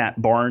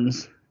 Matt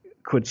Barnes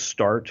could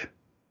start,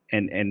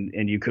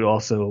 and you could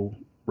also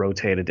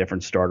rotate a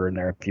different starter in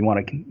there. If you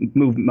want to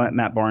move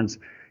Matt Barnes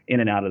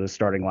in and out of the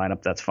starting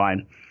lineup, that's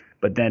fine.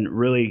 But then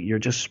really you're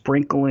just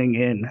sprinkling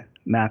in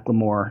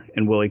McLemore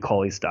and Willie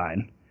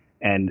Cauley-Stein.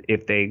 And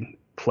if they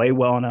play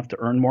well enough to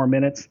earn more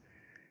minutes,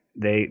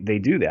 they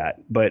do that.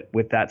 But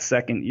with that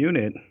second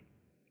unit,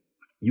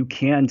 you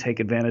can take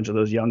advantage of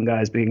those young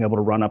guys being able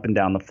to run up and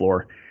down the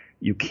floor.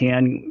 You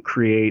can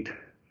create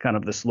kind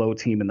of the slow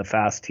team and the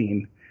fast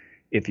team,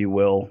 if you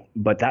will.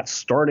 But that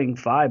starting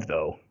 5,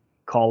 though,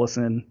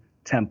 Collison,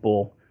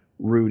 Temple,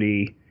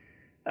 Rudy,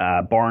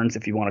 Barnes,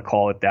 if you want to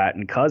call it that,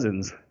 and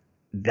Cousins,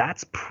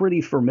 that's pretty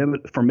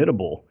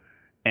formidable.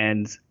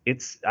 And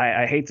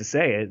I hate to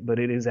say it, but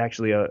it is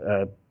actually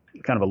a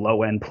kind of a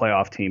low-end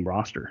playoff team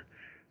roster.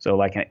 So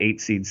like an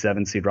 8 seed,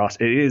 7 seed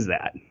roster. It is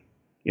that.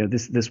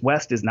 This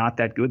West is not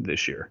that good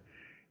this year.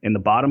 In the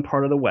bottom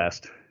part of the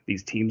West,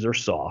 these teams are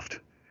soft.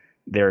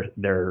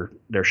 They're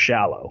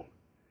shallow.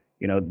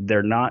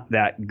 They're not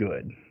that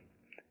good.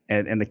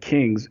 And the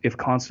Kings, if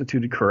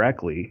constituted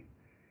correctly,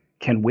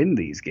 can win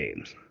these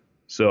games.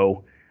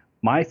 So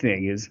my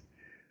thing is,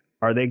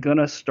 are they going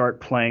to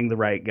start playing the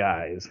right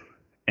guys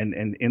and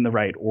in the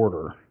right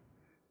order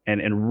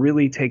and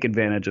really take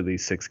advantage of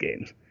these 6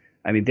 games?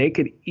 I mean, they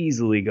could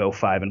easily go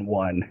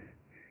 5-1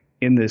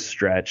 in this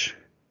stretch.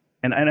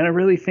 And I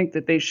really think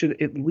that they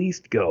should at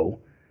least go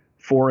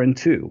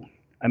 4-2.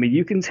 I mean,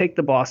 you can take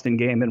the Boston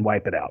game and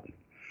wipe it out.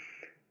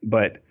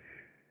 But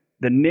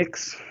the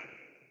Knicks.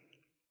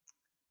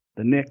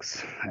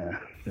 There's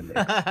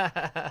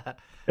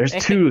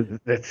 2.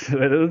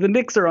 The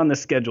Knicks are on the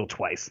schedule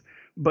twice.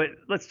 But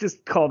let's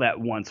just call that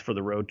once for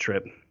the road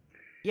trip.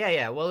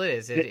 Yeah. Well, it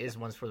is. It is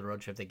once for the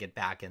road trip. They get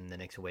back and the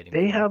Knicks are waiting.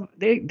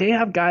 They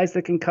have guys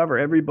that can cover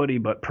everybody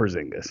but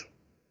Porzingis.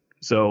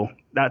 So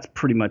that's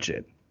pretty much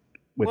it.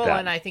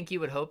 And I think you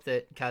would hope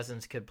that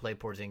Cousins could play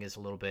Porzingis a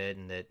little bit,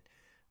 and that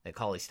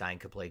Cauley-Stein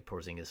could play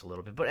Porzingis a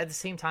little bit. But at the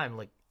same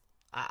time,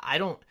 I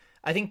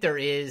think there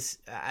is.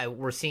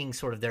 We're seeing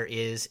sort of there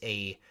is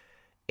a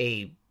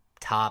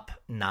top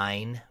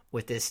 9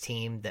 with this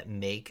team that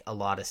make a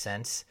lot of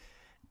sense.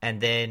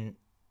 And then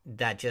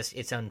that just,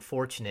 it's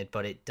unfortunate,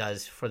 but it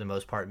does for the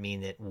most part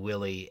mean that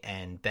Willie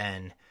and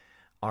Ben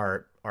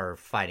are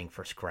fighting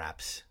for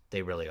scraps.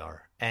 They really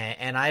are.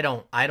 And I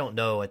don't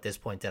know at this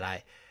point that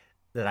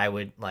I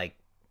would, like,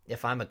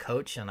 if I'm a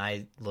coach and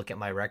I look at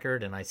my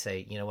record and I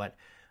say, you know what,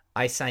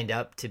 I signed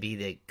up to be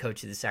the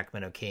coach of the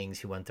Sacramento Kings,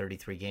 who won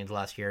 33 games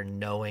last year,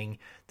 knowing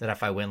that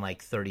if I win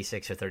like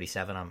 36 or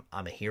 37,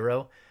 I'm a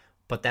hero.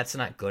 But that's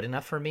not good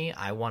enough for me.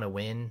 I want to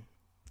win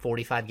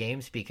 45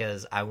 games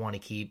because I want to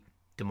keep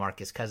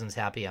DeMarcus Cousins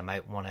happy. I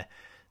might want to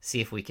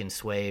see if we can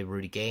sway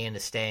Rudy Gay into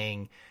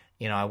staying.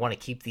 You know, I want to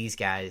keep these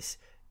guys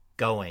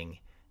going.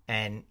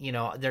 And, you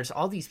know, there's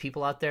all these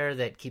people out there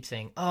that keep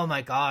saying, oh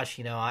my gosh,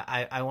 you know,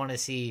 I want to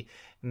see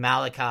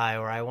Malachi,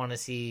 or I want to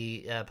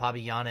see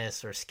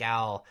Papagiannis or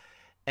Scal.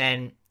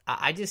 And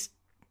I just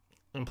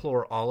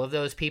implore all of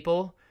those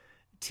people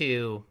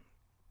to,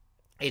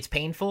 it's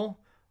painful,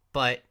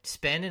 but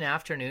spend an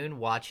afternoon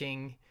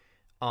watching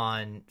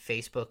on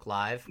Facebook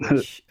Live,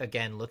 which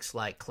again looks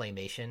like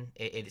claymation.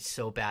 It is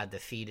so bad. The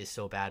feed is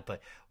so bad, but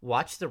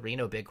watch the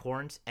Reno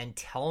Bighorns and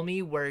tell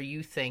me where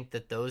you think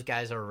that those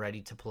guys are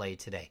ready to play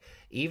today.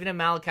 Even if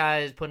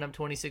Malachi is putting up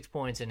 26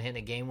 points and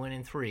hitting a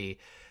game-winning 3,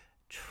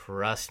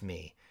 trust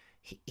me,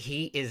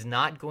 he is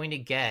not going to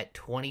get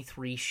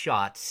 23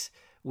 shots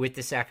with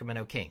the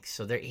Sacramento Kings.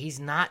 So he's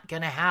not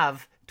going to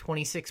have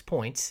 26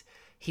 points.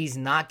 He's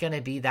not going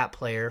to be that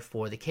player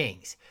for the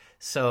Kings.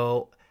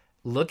 So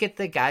look at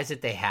the guys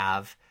that they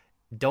have.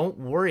 Don't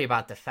worry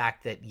about the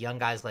fact that young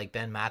guys like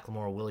Ben McLemore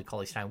or Willie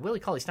Cauley-Stein. Willie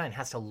Cauley-Stein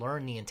has to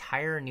learn the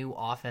entire new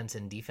offense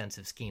and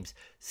defensive schemes.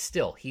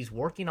 Still, he's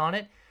working on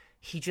it.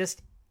 He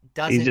just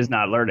doesn't. He's just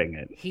not learning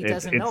it. He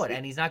doesn't know it,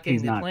 and he's not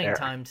getting the playing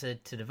time to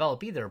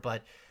develop either.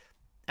 But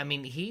I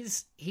mean,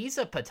 he's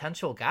a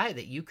potential guy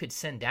that you could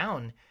send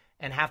down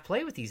and have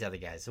play with these other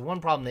guys. The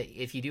one problem that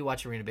if you do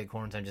watch Arena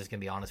Bighorns, I'm just going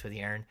to be honest with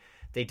you, Aaron,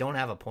 they don't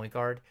have a point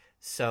guard.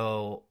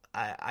 So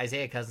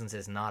Isaiah Cousins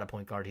is not a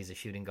point guard. He's a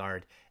shooting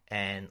guard.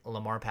 And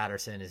Lamar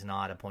Patterson is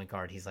not a point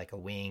guard. He's like a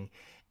wing.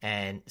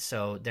 And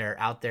so they're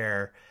out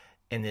there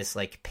in this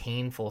like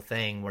painful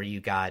thing where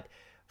you got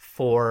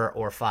 4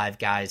 or 5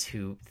 guys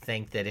who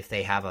think that if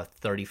they have a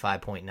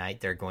 35-point night,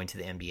 they're going to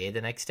the NBA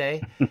the next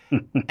day.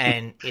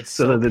 And it's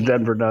so the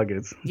Denver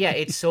Nuggets. Yeah,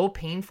 it's so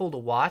painful to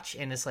watch.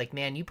 And it's like,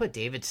 man, you put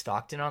David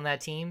Stockton on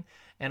that team,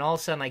 and all of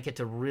a sudden I get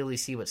to really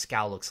see what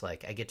Scal looks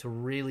like. I get to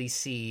really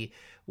see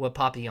what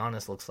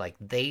Papagiannis looks like.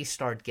 They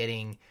start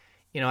getting,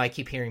 you know, I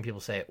keep hearing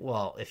people say,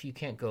 well, if you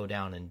can't go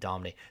down and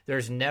dominate.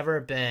 There's never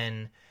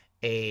been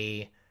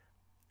a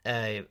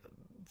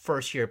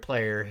first-year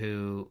player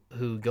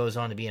who goes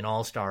on to be an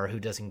all-star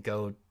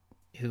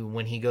who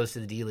when he goes to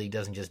the D-League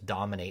doesn't just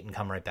dominate and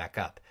come right back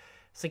up.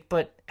 It's like,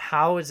 but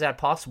how is that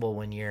possible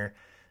when you're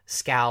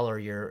Scal or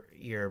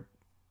you're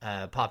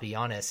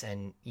Papagiannis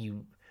and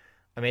you,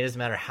 I mean, it doesn't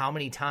matter how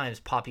many times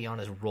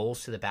Papagiannis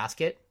rolls to the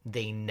basket,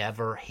 they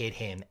never hit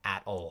him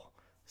at all.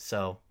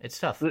 So it's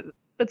tough.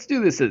 Let's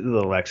do this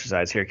little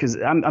exercise here, because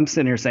I'm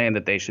sitting here saying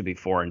that they should be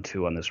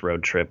 4-2 on this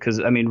road trip. Because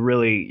I mean,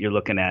 really, you're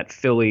looking at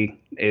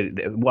Philly,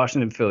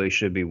 Washington, Philly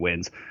should be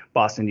wins.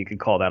 Boston, you could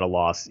call that a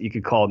loss. You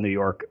could call New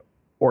York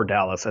or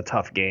Dallas a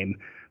tough game,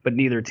 but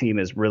neither team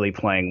is really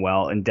playing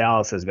well, and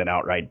Dallas has been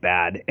outright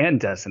bad and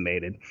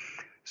decimated.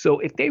 So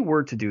if they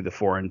were to do the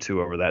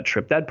 4-2 over that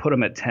trip, that'd put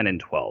them at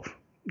 10-12.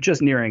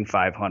 Just nearing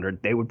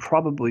 500, they would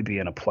probably be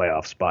in a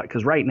playoff spot,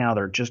 because right now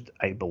they're just,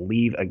 I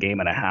believe, a game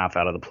and a half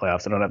out of the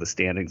playoffs. I don't have the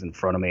standings in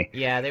front of me.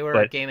 Yeah, they were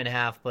a game and a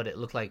half, but it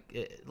looked like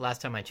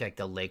last time I checked,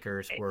 the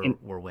Lakers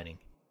were winning.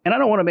 And I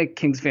don't want to make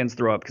Kings fans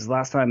throw up, because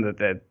last time that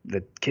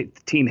the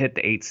team hit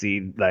the 8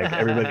 seed, like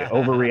everybody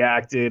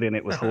overreacted and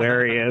it was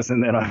hilarious,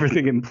 and then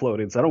everything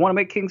imploded. So I don't want to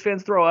make Kings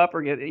fans throw up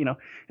or get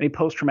any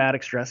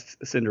post-traumatic stress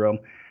syndrome.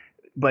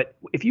 But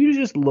if you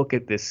just look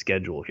at this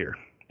schedule here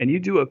and you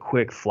do a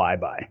quick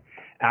flyby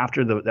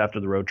after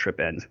the road trip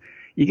ends,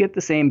 you get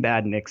the same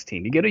bad Knicks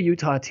team. You get a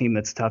Utah team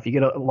that's tough. You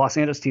get a Los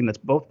Angeles team that's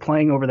both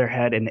playing over their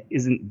head and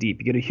isn't deep.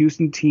 You get a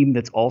Houston team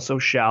that's also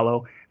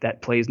shallow,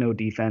 that plays no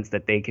defense,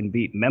 that they can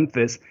beat.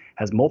 Memphis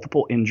has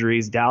multiple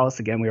injuries. Dallas,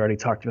 again, we already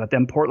talked about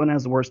them. Portland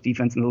has the worst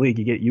defense in the league.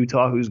 You get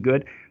Utah, who's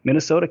good.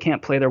 Minnesota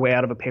can't play their way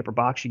out of a paper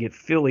box. You get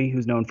Philly,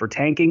 who's known for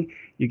tanking.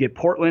 You get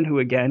Portland, who,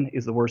 again,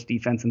 is the worst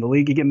defense in the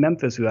league. You get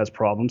Memphis, who has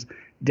problems.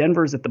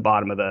 Denver's at the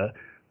bottom of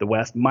the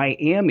West.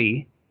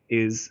 Miami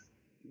is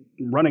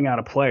running out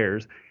of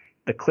players.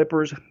 The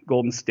Clippers,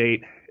 Golden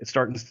State, it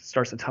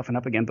starts to toughen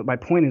up again. But my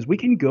point is, we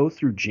can go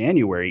through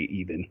January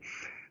even.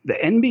 The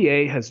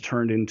NBA has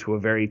turned into a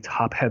very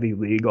top-heavy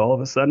league all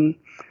of a sudden,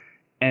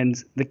 and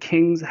the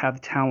Kings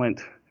have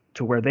talent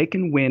to where they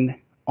can win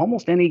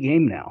almost any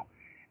game now.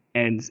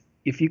 And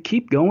if you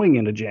keep going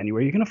into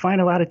January, you're going to find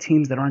a lot of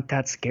teams that aren't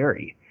that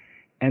scary.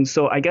 And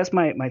so I guess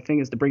my thing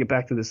is, to bring it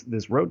back to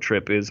this road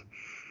trip, is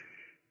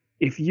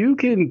if you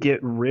can get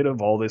rid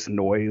of all this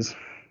noise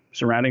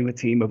surrounding the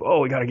team of,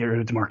 oh, we got to get rid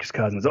of DeMarcus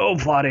Cousins, oh,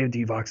 Vlade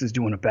Divac is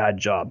doing a bad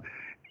job.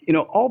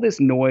 All this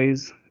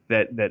noise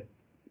that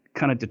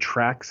kind of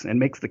detracts and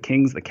makes the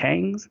Kings the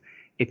Kangs.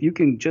 If you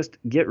can just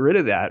get rid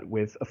of that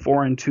with a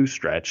 4-2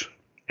 stretch,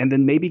 and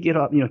then maybe get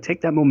up,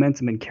 take that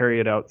momentum and carry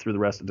it out through the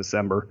rest of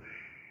December,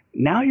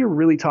 now you're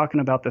really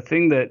talking about the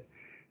thing that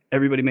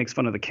everybody makes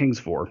fun of the Kings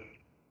for,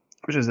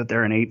 which is that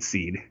they're an 8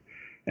 seed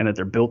and that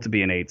they're built to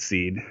be an 8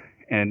 seed,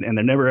 and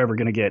they're never ever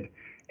going to get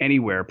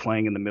anywhere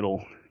playing in the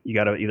middle. You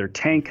got to either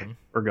tank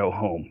or go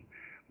home.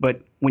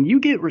 But when you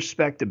get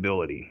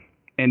respectability,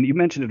 and you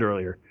mentioned it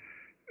earlier,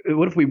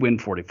 what if we win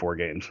 44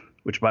 games?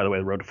 Which, by the way,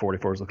 the road to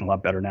 44 is looking a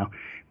lot better now.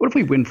 What if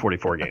we win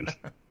 44 games?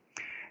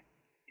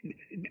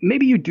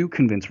 Maybe you do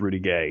convince Rudy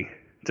Gay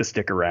to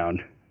stick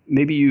around.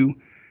 Maybe you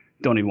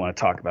don't even want to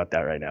talk about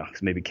that right now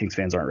because maybe Kings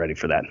fans aren't ready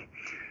for that.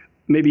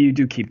 Maybe you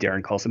do keep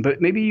Darren Collison, but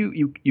maybe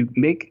you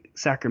make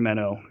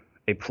Sacramento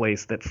a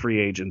place that free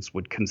agents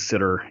would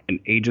consider and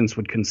agents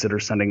would consider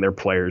sending their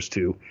players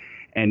to,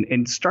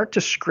 and start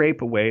to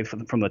scrape away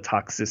from the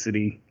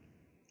toxicity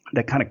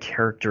that kind of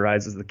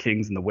characterizes the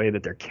Kings and the way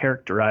that they're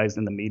characterized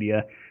in the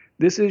media.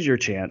 This is your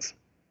chance,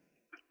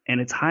 and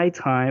it's high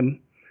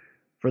time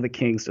for the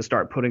Kings to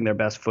start putting their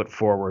best foot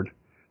forward.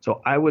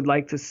 So I would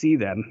like to see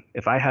them,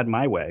 if I had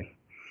my way,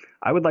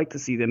 I would like to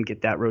see them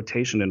get that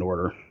rotation in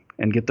order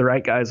and get the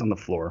right guys on the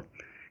floor,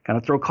 kind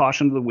of throw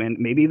caution to the wind.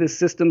 Maybe the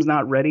system's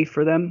not ready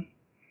for them.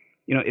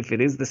 If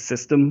it is the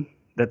system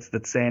that's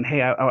saying,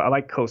 hey, I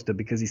like Costa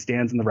because he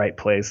stands in the right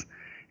place,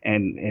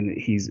 and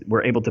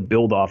we're able to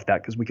build off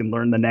that because we can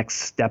learn the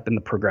next step in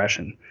the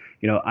progression.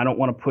 I don't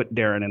want to put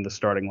Darren in the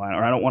starting line,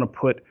 or I don't want to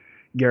put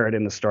Garrett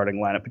in the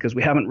starting lineup because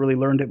we haven't really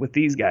learned it with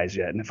these guys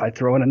yet. And if I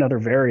throw in another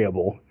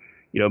variable,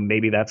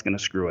 maybe that's going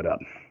to screw it up.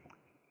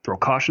 Throw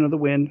caution to the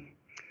wind,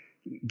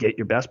 get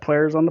your best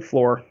players on the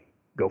floor,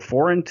 go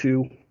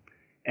 4-2,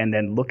 and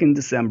then look in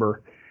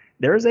December.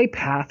 There's a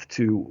path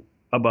to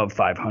above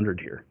 500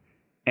 here,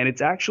 and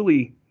it's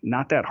actually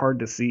not that hard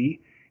to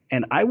see.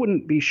 And I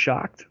wouldn't be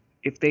shocked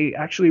if they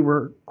actually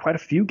were quite a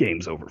few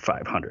games over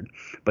 500,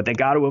 but they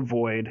got to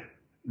avoid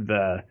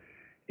the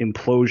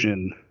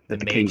implosion that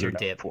the Kings are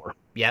known for.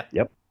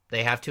 Yep.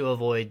 They have to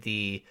avoid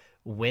the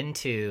win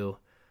 2,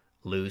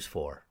 lose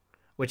 4,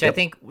 which I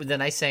think the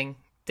nice thing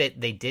that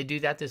they did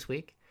do that this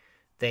week.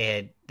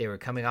 They were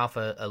coming off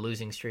a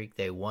losing streak.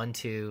 They won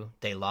 2,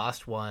 they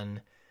lost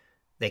 1,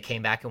 they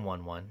came back and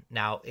won 1.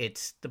 Now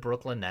it's the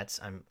Brooklyn Nets.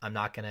 I'm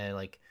not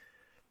gonna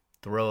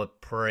throw a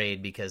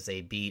parade because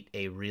they beat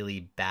a really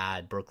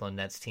bad Brooklyn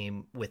Nets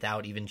team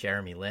without even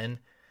Jeremy Lin.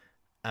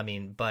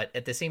 But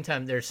at the same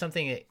time, there's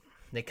something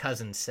that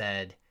Cousins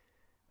said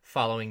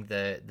following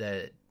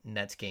the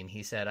Nets game.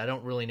 He said, I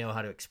don't really know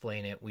how to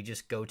explain it. We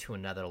just go to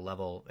another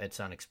level. It's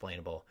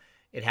unexplainable.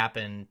 It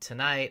happened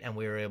tonight, and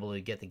we were able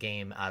to get the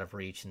game out of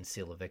reach and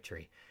seal a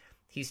victory.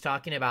 He's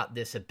talking about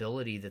this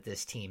ability that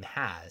this team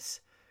has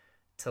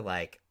to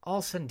all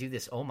of a sudden do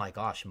this oh my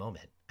gosh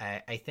moment.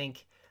 I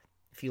think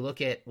if you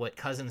look at what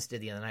Cousins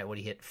did the other night,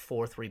 he hit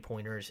 4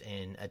 3-pointers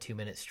in a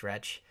 2-minute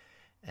stretch,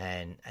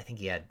 and I think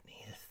he had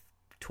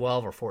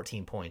 12 or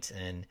 14 points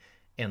in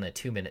the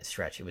 2-minute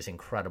stretch. It was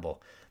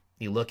incredible.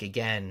 You look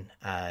again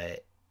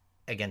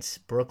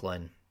against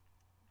Brooklyn,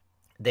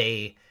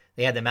 they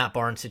had the Matt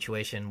Barnes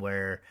situation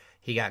where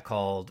he got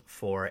called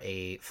for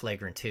a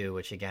flagrant 2,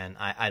 which again,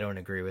 I don't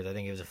agree with. I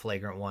think it was a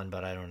flagrant 1,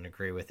 but I don't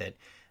agree with it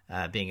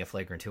being a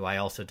flagrant 2. I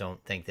also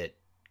don't think that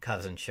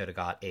Cousins should have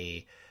got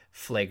a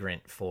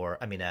flagrant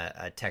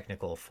a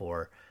technical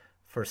for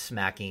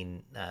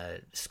smacking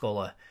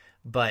Scola.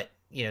 But,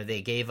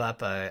 they gave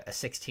up a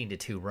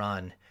 16-2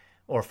 run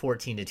or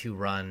 14-2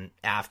 run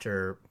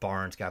after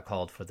Barnes got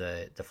called for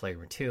the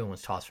flagrant 2 and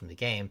was tossed from the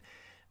game.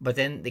 But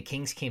then the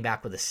Kings came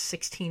back with a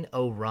 16-0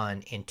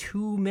 run in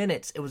 2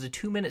 minutes. It was a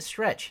 2-minute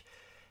stretch.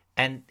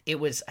 And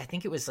I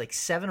think it was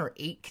 7 or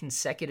 8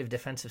 consecutive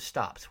defensive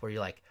stops where you're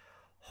like,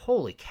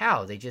 holy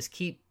cow, they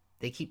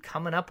keep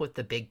coming up with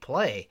the big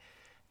play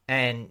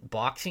and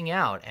boxing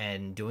out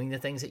and doing the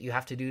things that you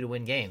have to do to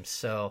win games.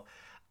 So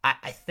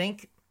I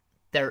think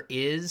there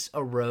is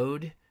a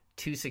road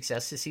to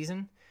success this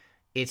season.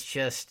 It's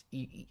just,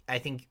 I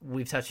think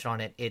we've touched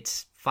on it.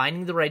 It's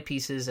finding the right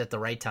pieces at the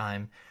right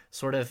time.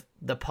 Sort of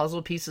the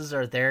puzzle pieces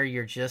are there.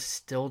 You're just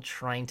still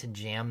trying to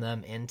jam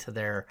them into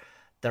their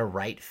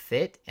right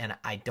fit. And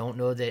I don't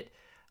know that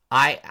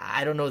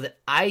I don't know that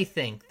I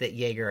think that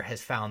Jaeger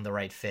has found the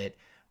right fit.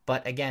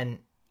 But again,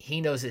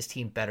 he knows his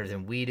team better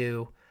than we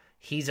do.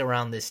 He's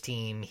around this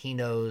team. He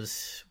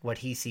knows what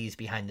he sees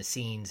behind the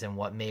scenes and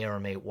what may or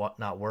may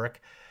not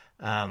work.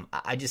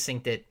 I just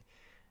think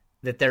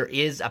that there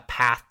is a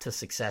path to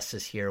success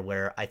this year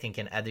where I think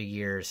in other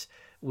years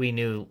we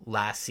knew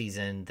last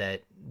season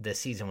that the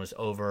season was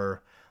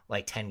over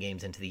 10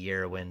 games into the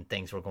year when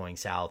things were going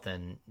south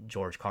and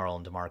George Karl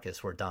and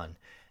DeMarcus were done.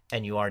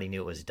 And you already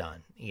knew it was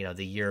done.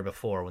 The year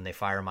before when they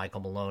fire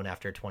Michael Malone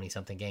after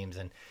 20-something games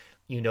and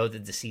you know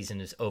that the season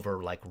is over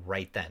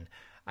right then.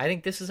 I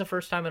think this is the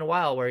first time in a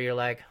while where you're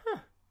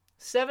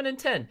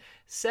 7-10.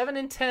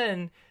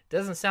 7-10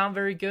 doesn't sound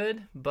very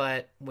good,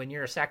 but when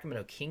you're a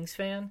Sacramento Kings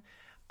fan,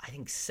 I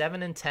think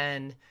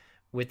 7-10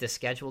 with the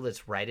schedule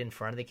that's right in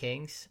front of the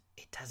Kings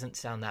it doesn't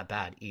sound that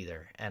bad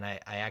either. And I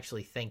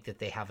actually think that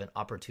they have an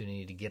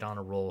opportunity to get on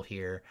a roll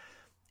here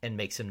and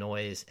make some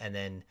noise. And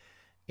then,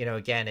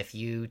 again, if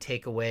you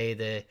take away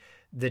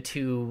the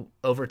 2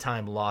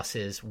 overtime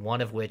losses,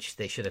 one of which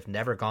they should have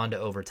never gone to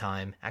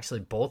overtime,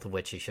 actually both of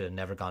which they should have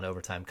never gone to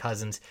overtime.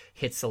 Cousins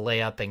hits the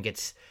layup and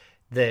gets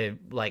the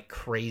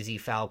crazy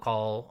foul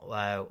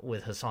call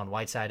with Hassan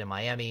Whiteside in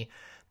Miami.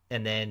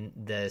 And then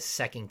the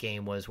second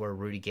game was where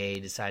Rudy Gay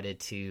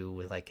decided to,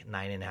 with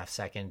 9.5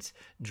 seconds,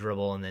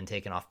 dribble and then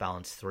take an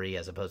off-balance 3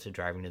 as opposed to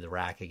driving to the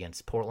rack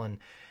against Portland.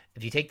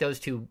 If you take those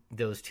two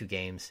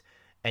games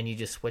and you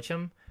just switch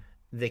them,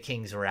 the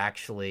Kings are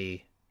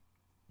actually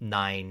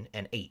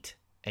 9-8.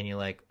 And you're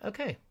like,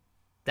 okay,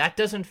 that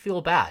doesn't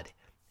feel bad.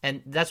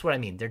 And that's what I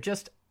mean. They're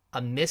just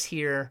a miss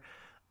here,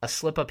 a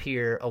slip up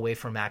here away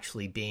from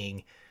actually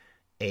being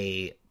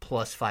a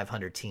plus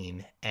 500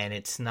 team. And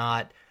it's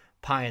not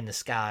pie in the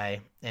sky,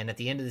 and at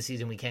the end of the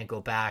season we can't go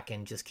back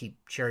and just keep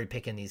cherry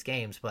picking these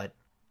games. But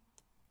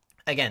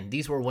again,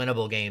 these were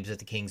winnable games that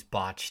the Kings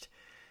botched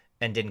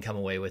and didn't come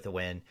away with a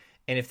win.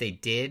 And if they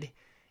did,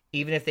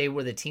 even if they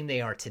were the team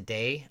they are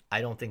today,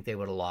 I don't think they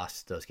would have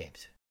lost those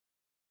games.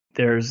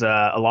 There's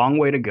a long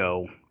way to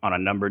go on a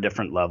number of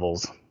different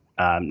levels,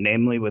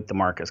 namely with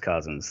DeMarcus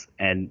Cousins.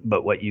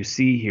 But what you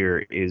see here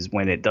is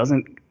when it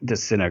doesn't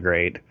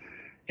disintegrate,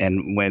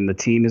 and when the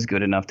team is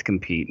good enough to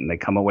compete and they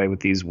come away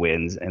with these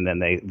wins and then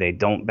they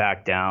don't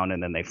back down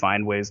and then they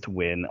find ways to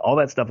win, all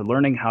that stuff,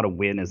 learning how to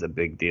win is a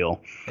big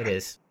deal. It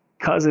is.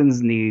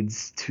 Cousins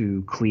needs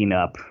to clean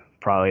up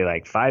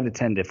probably 5 to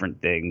 10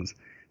 different things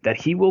that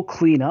he will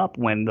clean up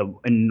when the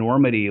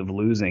enormity of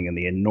losing and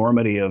the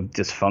enormity of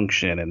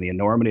dysfunction and the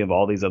enormity of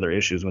all these other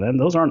issues, when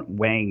those aren't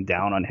weighing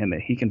down on him,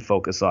 that he can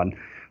focus on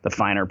the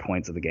finer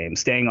points of the game.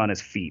 Staying on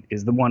his feet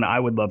is the one I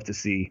would love to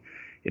see.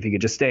 If he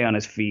could just stay on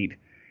his feet,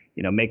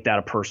 make that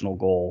a personal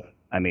goal.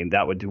 I mean,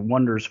 that would do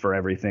wonders for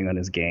everything on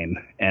his game.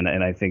 And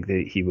I think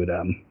that he would,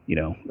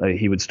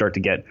 he would start to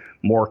get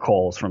more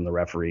calls from the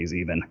referees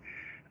even,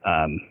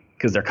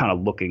 because they're kind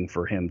of looking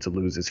for him to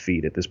lose his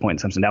feet at this point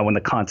in time. So now when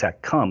the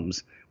contact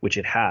comes, which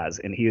it has,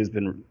 and he's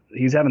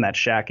having that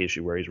Shaq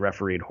issue where he's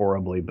refereed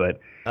horribly, but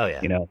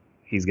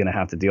he's going to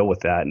have to deal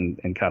with that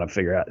and kind of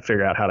figure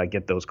out how to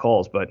get those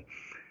calls. But,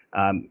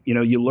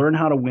 you learn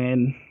how to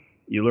win,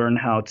 you learn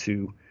how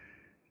to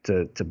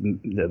do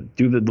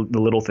the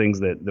little things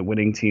that the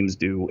winning teams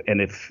do. And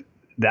if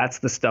that's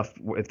the stuff,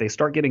 if they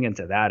start getting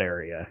into that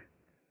area,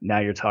 now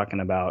you're talking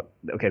about,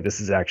 okay,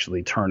 this is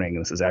actually turning,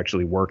 this is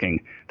actually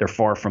working. They're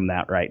far from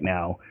that right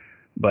now.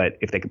 But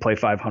if they can play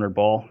 500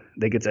 ball,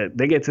 they get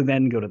to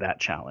then go to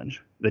that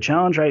challenge. The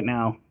challenge right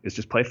now is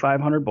just play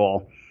 500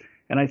 ball.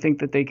 And I think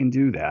that they can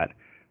do that.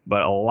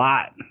 But a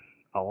lot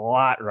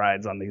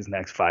rides on these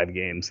next 5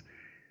 games,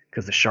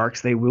 because the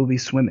Sharks, they will be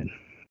swimming.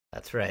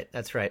 That's right.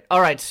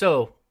 All right,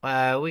 so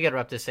we got to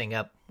wrap this thing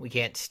up. We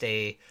can't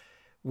stay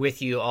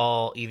with you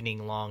all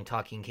evening long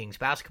talking Kings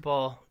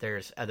basketball.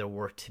 There's other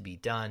work to be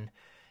done.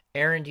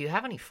 Aaron, do you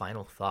have any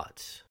final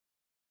thoughts?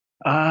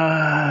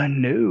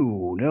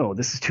 No.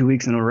 This is 2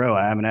 weeks in a row.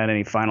 I haven't had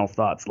any final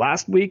thoughts.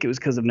 Last week, it was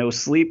because of no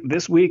sleep.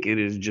 This week, it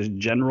is just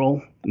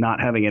general not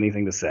having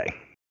anything to say.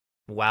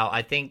 Wow,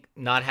 I think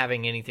not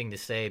having anything to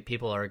say,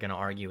 people are going to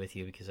argue with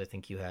you, because I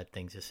think you had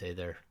things to say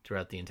there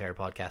throughout the entire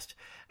podcast.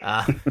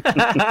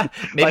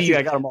 Maybe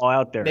I got them all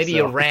out there. Maybe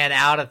you ran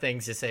out of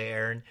things to say,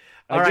 Aaron.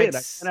 I ran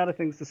out of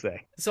things to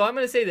say. So I'm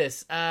going to say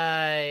this.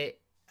 I've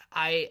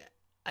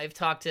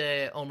talked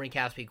to Omri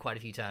Caspi quite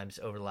a few times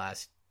over the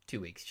last 2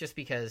 weeks, just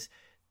because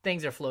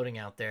things are floating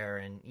out there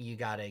and you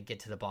got to get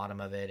to the bottom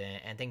of it,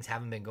 and things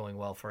haven't been going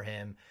well for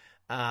him.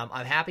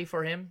 I'm happy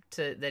for him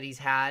that he's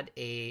had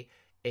a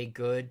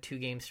good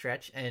 2-game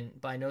stretch, and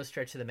by no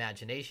stretch of the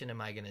imagination am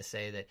I going to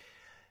say that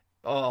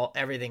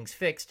everything's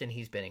fixed and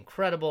he's been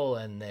incredible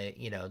and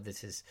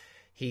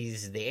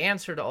he's the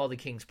answer to all the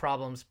Kings'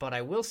 problems. But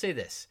I will say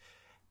this: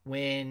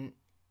 when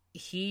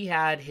he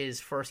had his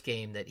first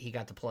game that he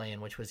got to play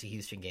in, which was the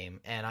Houston game,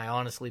 and I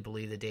honestly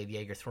believe that Dave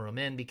Yeager threw him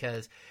in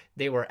because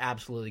they were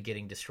absolutely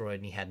getting destroyed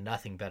and he had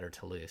nothing better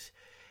to lose.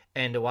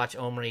 And to watch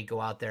Omri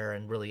go out there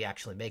and really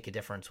actually make a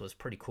difference was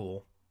pretty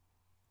cool.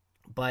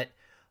 But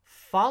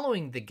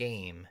following the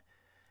game,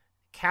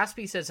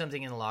 Caspi said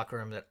something in the locker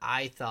room that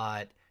I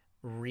thought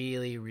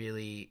really,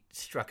 really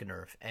struck a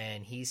nerve.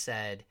 And he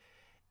said,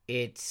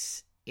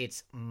 it's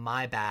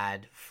my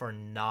bad for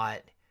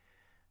not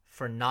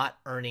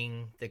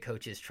earning the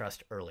coach's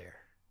trust earlier.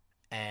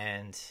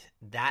 And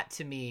that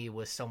to me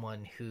was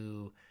someone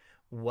who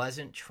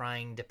wasn't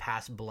trying to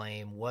pass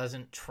blame,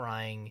 wasn't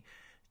trying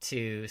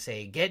to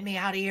say, get me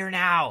out of here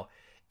now.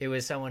 It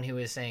was someone who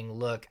was saying,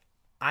 look,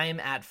 I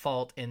am at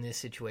fault in this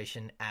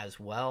situation as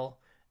well,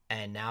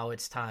 and now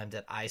it's time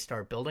that I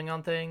start building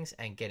on things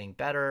and getting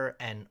better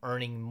and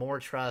earning more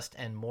trust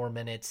and more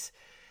minutes,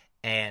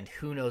 and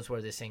who knows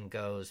where this thing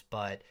goes.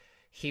 But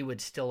he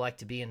would still like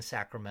to be in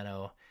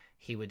Sacramento.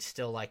 He would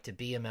still like to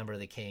be a member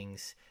of the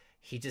Kings.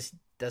 He just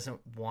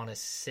doesn't want to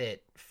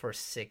sit for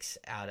 6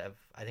 out of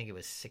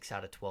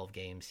 12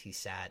 games he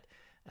sat,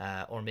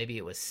 or maybe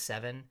it was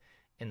 7,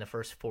 in the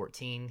first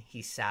 14,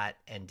 he sat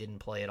and didn't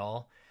play at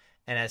all.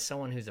 And as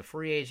someone who's a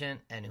free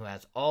agent and who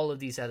has all of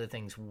these other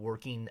things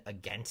working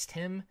against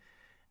him,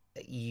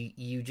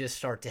 you just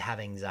start to have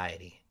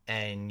anxiety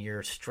and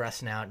you're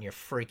stressing out and you're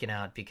freaking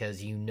out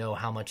because you know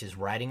how much is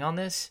riding on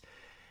this.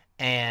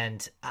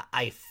 And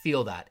I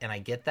feel that and I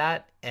get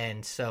that.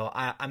 And so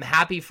I'm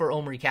happy for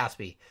Omri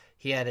Caspi.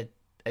 He had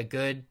a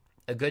good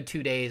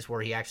 2 days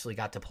where he actually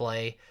got to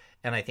play.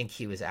 And I think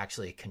he was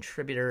actually a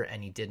contributor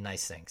and he did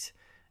nice things.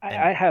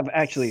 I have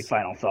actually a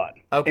final thought.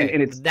 Okay,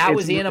 and that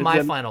was the end of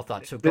my final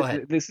thought. So go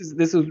ahead. This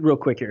is real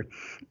quick here.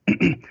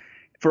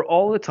 For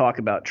all the talk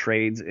about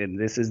trades and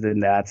this is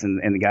and that's and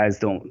the guys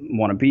don't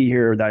want to be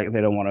here, they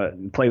don't want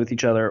to play with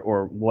each other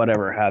or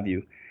whatever have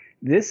you.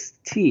 This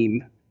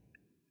team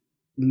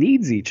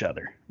needs each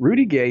other.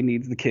 Rudy Gay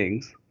needs the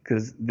Kings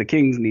because the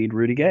Kings need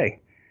Rudy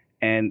Gay,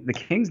 and the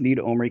Kings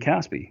need Omri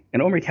Caspi,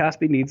 and Omri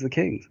Caspi needs the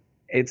Kings.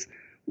 It's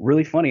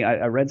really funny.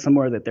 I read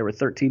somewhere that there were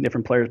 13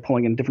 different players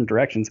pulling in different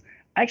directions.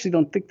 I actually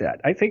don't think that.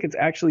 I think it's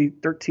actually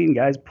 13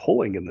 guys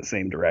pulling in the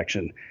same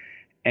direction.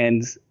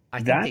 And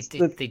I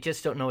think they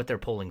just don't know what they're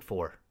pulling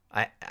for.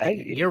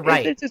 You're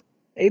right.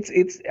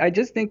 I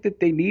just think that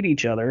they need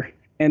each other.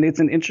 And it's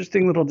an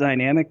interesting little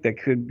dynamic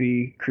that could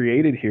be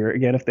created here,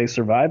 again, if they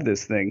survive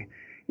this thing,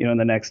 in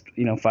the next,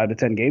 5 to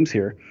 10 games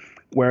here,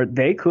 where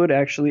they could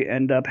actually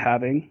end up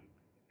having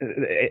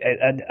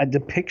a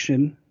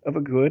depiction of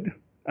a good,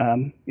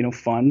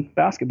 fun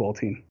basketball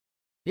team.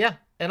 Yeah.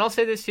 And I'll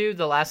say this too,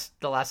 the last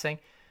thing,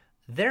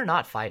 they're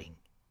not fighting.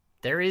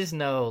 There is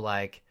no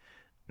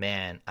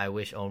man, I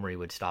wish Omri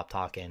would stop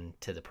talking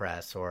to the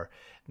press, or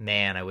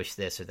man, I wish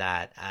this or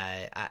that.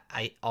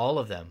 I all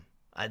of them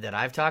that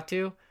I've talked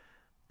to,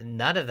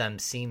 none of them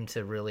seem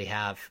to really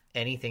have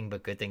anything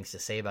but good things to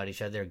say about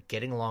each other. They're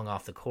getting along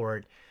off the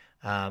court.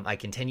 I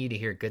continue to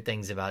hear good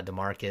things about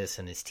DeMarcus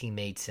and his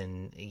teammates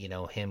and,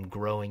 him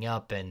growing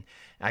up and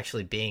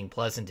actually being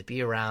pleasant to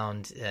be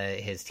around.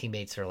 His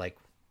teammates are like,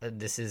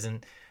 this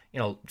isn't,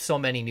 so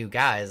many new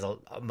guys.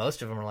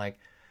 Most of them are like,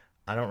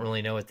 I don't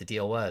really know what the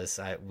deal was.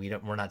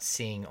 We're not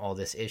seeing all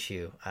this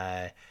issue.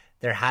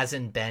 There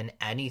hasn't been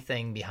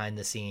anything behind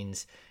the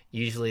scenes.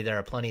 Usually there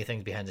are plenty of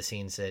things behind the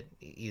scenes that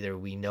either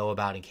we know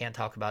about and can't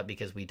talk about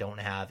because we don't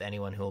have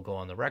anyone who will go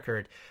on the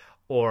record,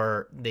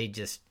 or they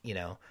just,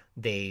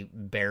 they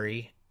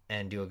bury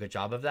and do a good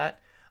job of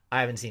that. I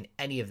haven't seen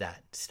any of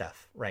that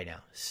stuff right now.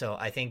 So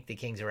I think the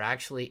Kings are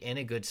actually in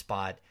a good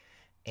spot,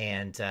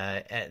 and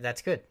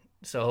that's good.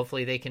 So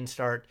hopefully they can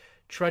start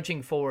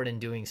trudging forward and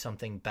doing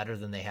something better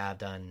than they have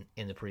done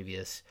in the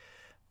previous,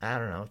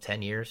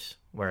 10 years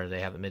where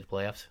they haven't made the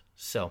playoffs.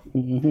 So,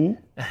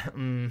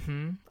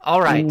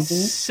 All right.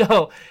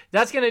 So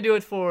that's going to do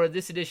it for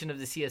this edition of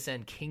the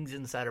CSN Kings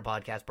Insider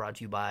Podcast, brought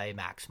to you by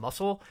Max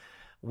Muscle.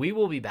 We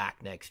will be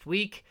back next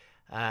week.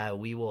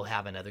 We will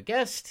have another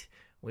guest.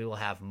 We will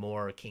have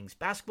more Kings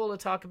basketball to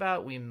talk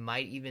about. We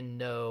might even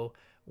know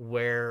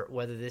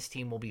whether this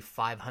team will be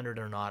 500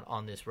 or not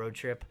on this road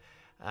trip.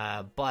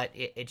 But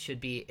it should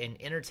be an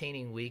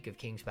entertaining week of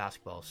Kings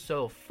basketball.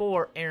 So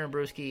for Aaron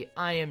Bruski,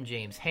 I am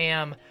James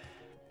Ham.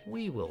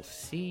 We will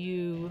see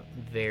you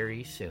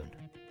very soon.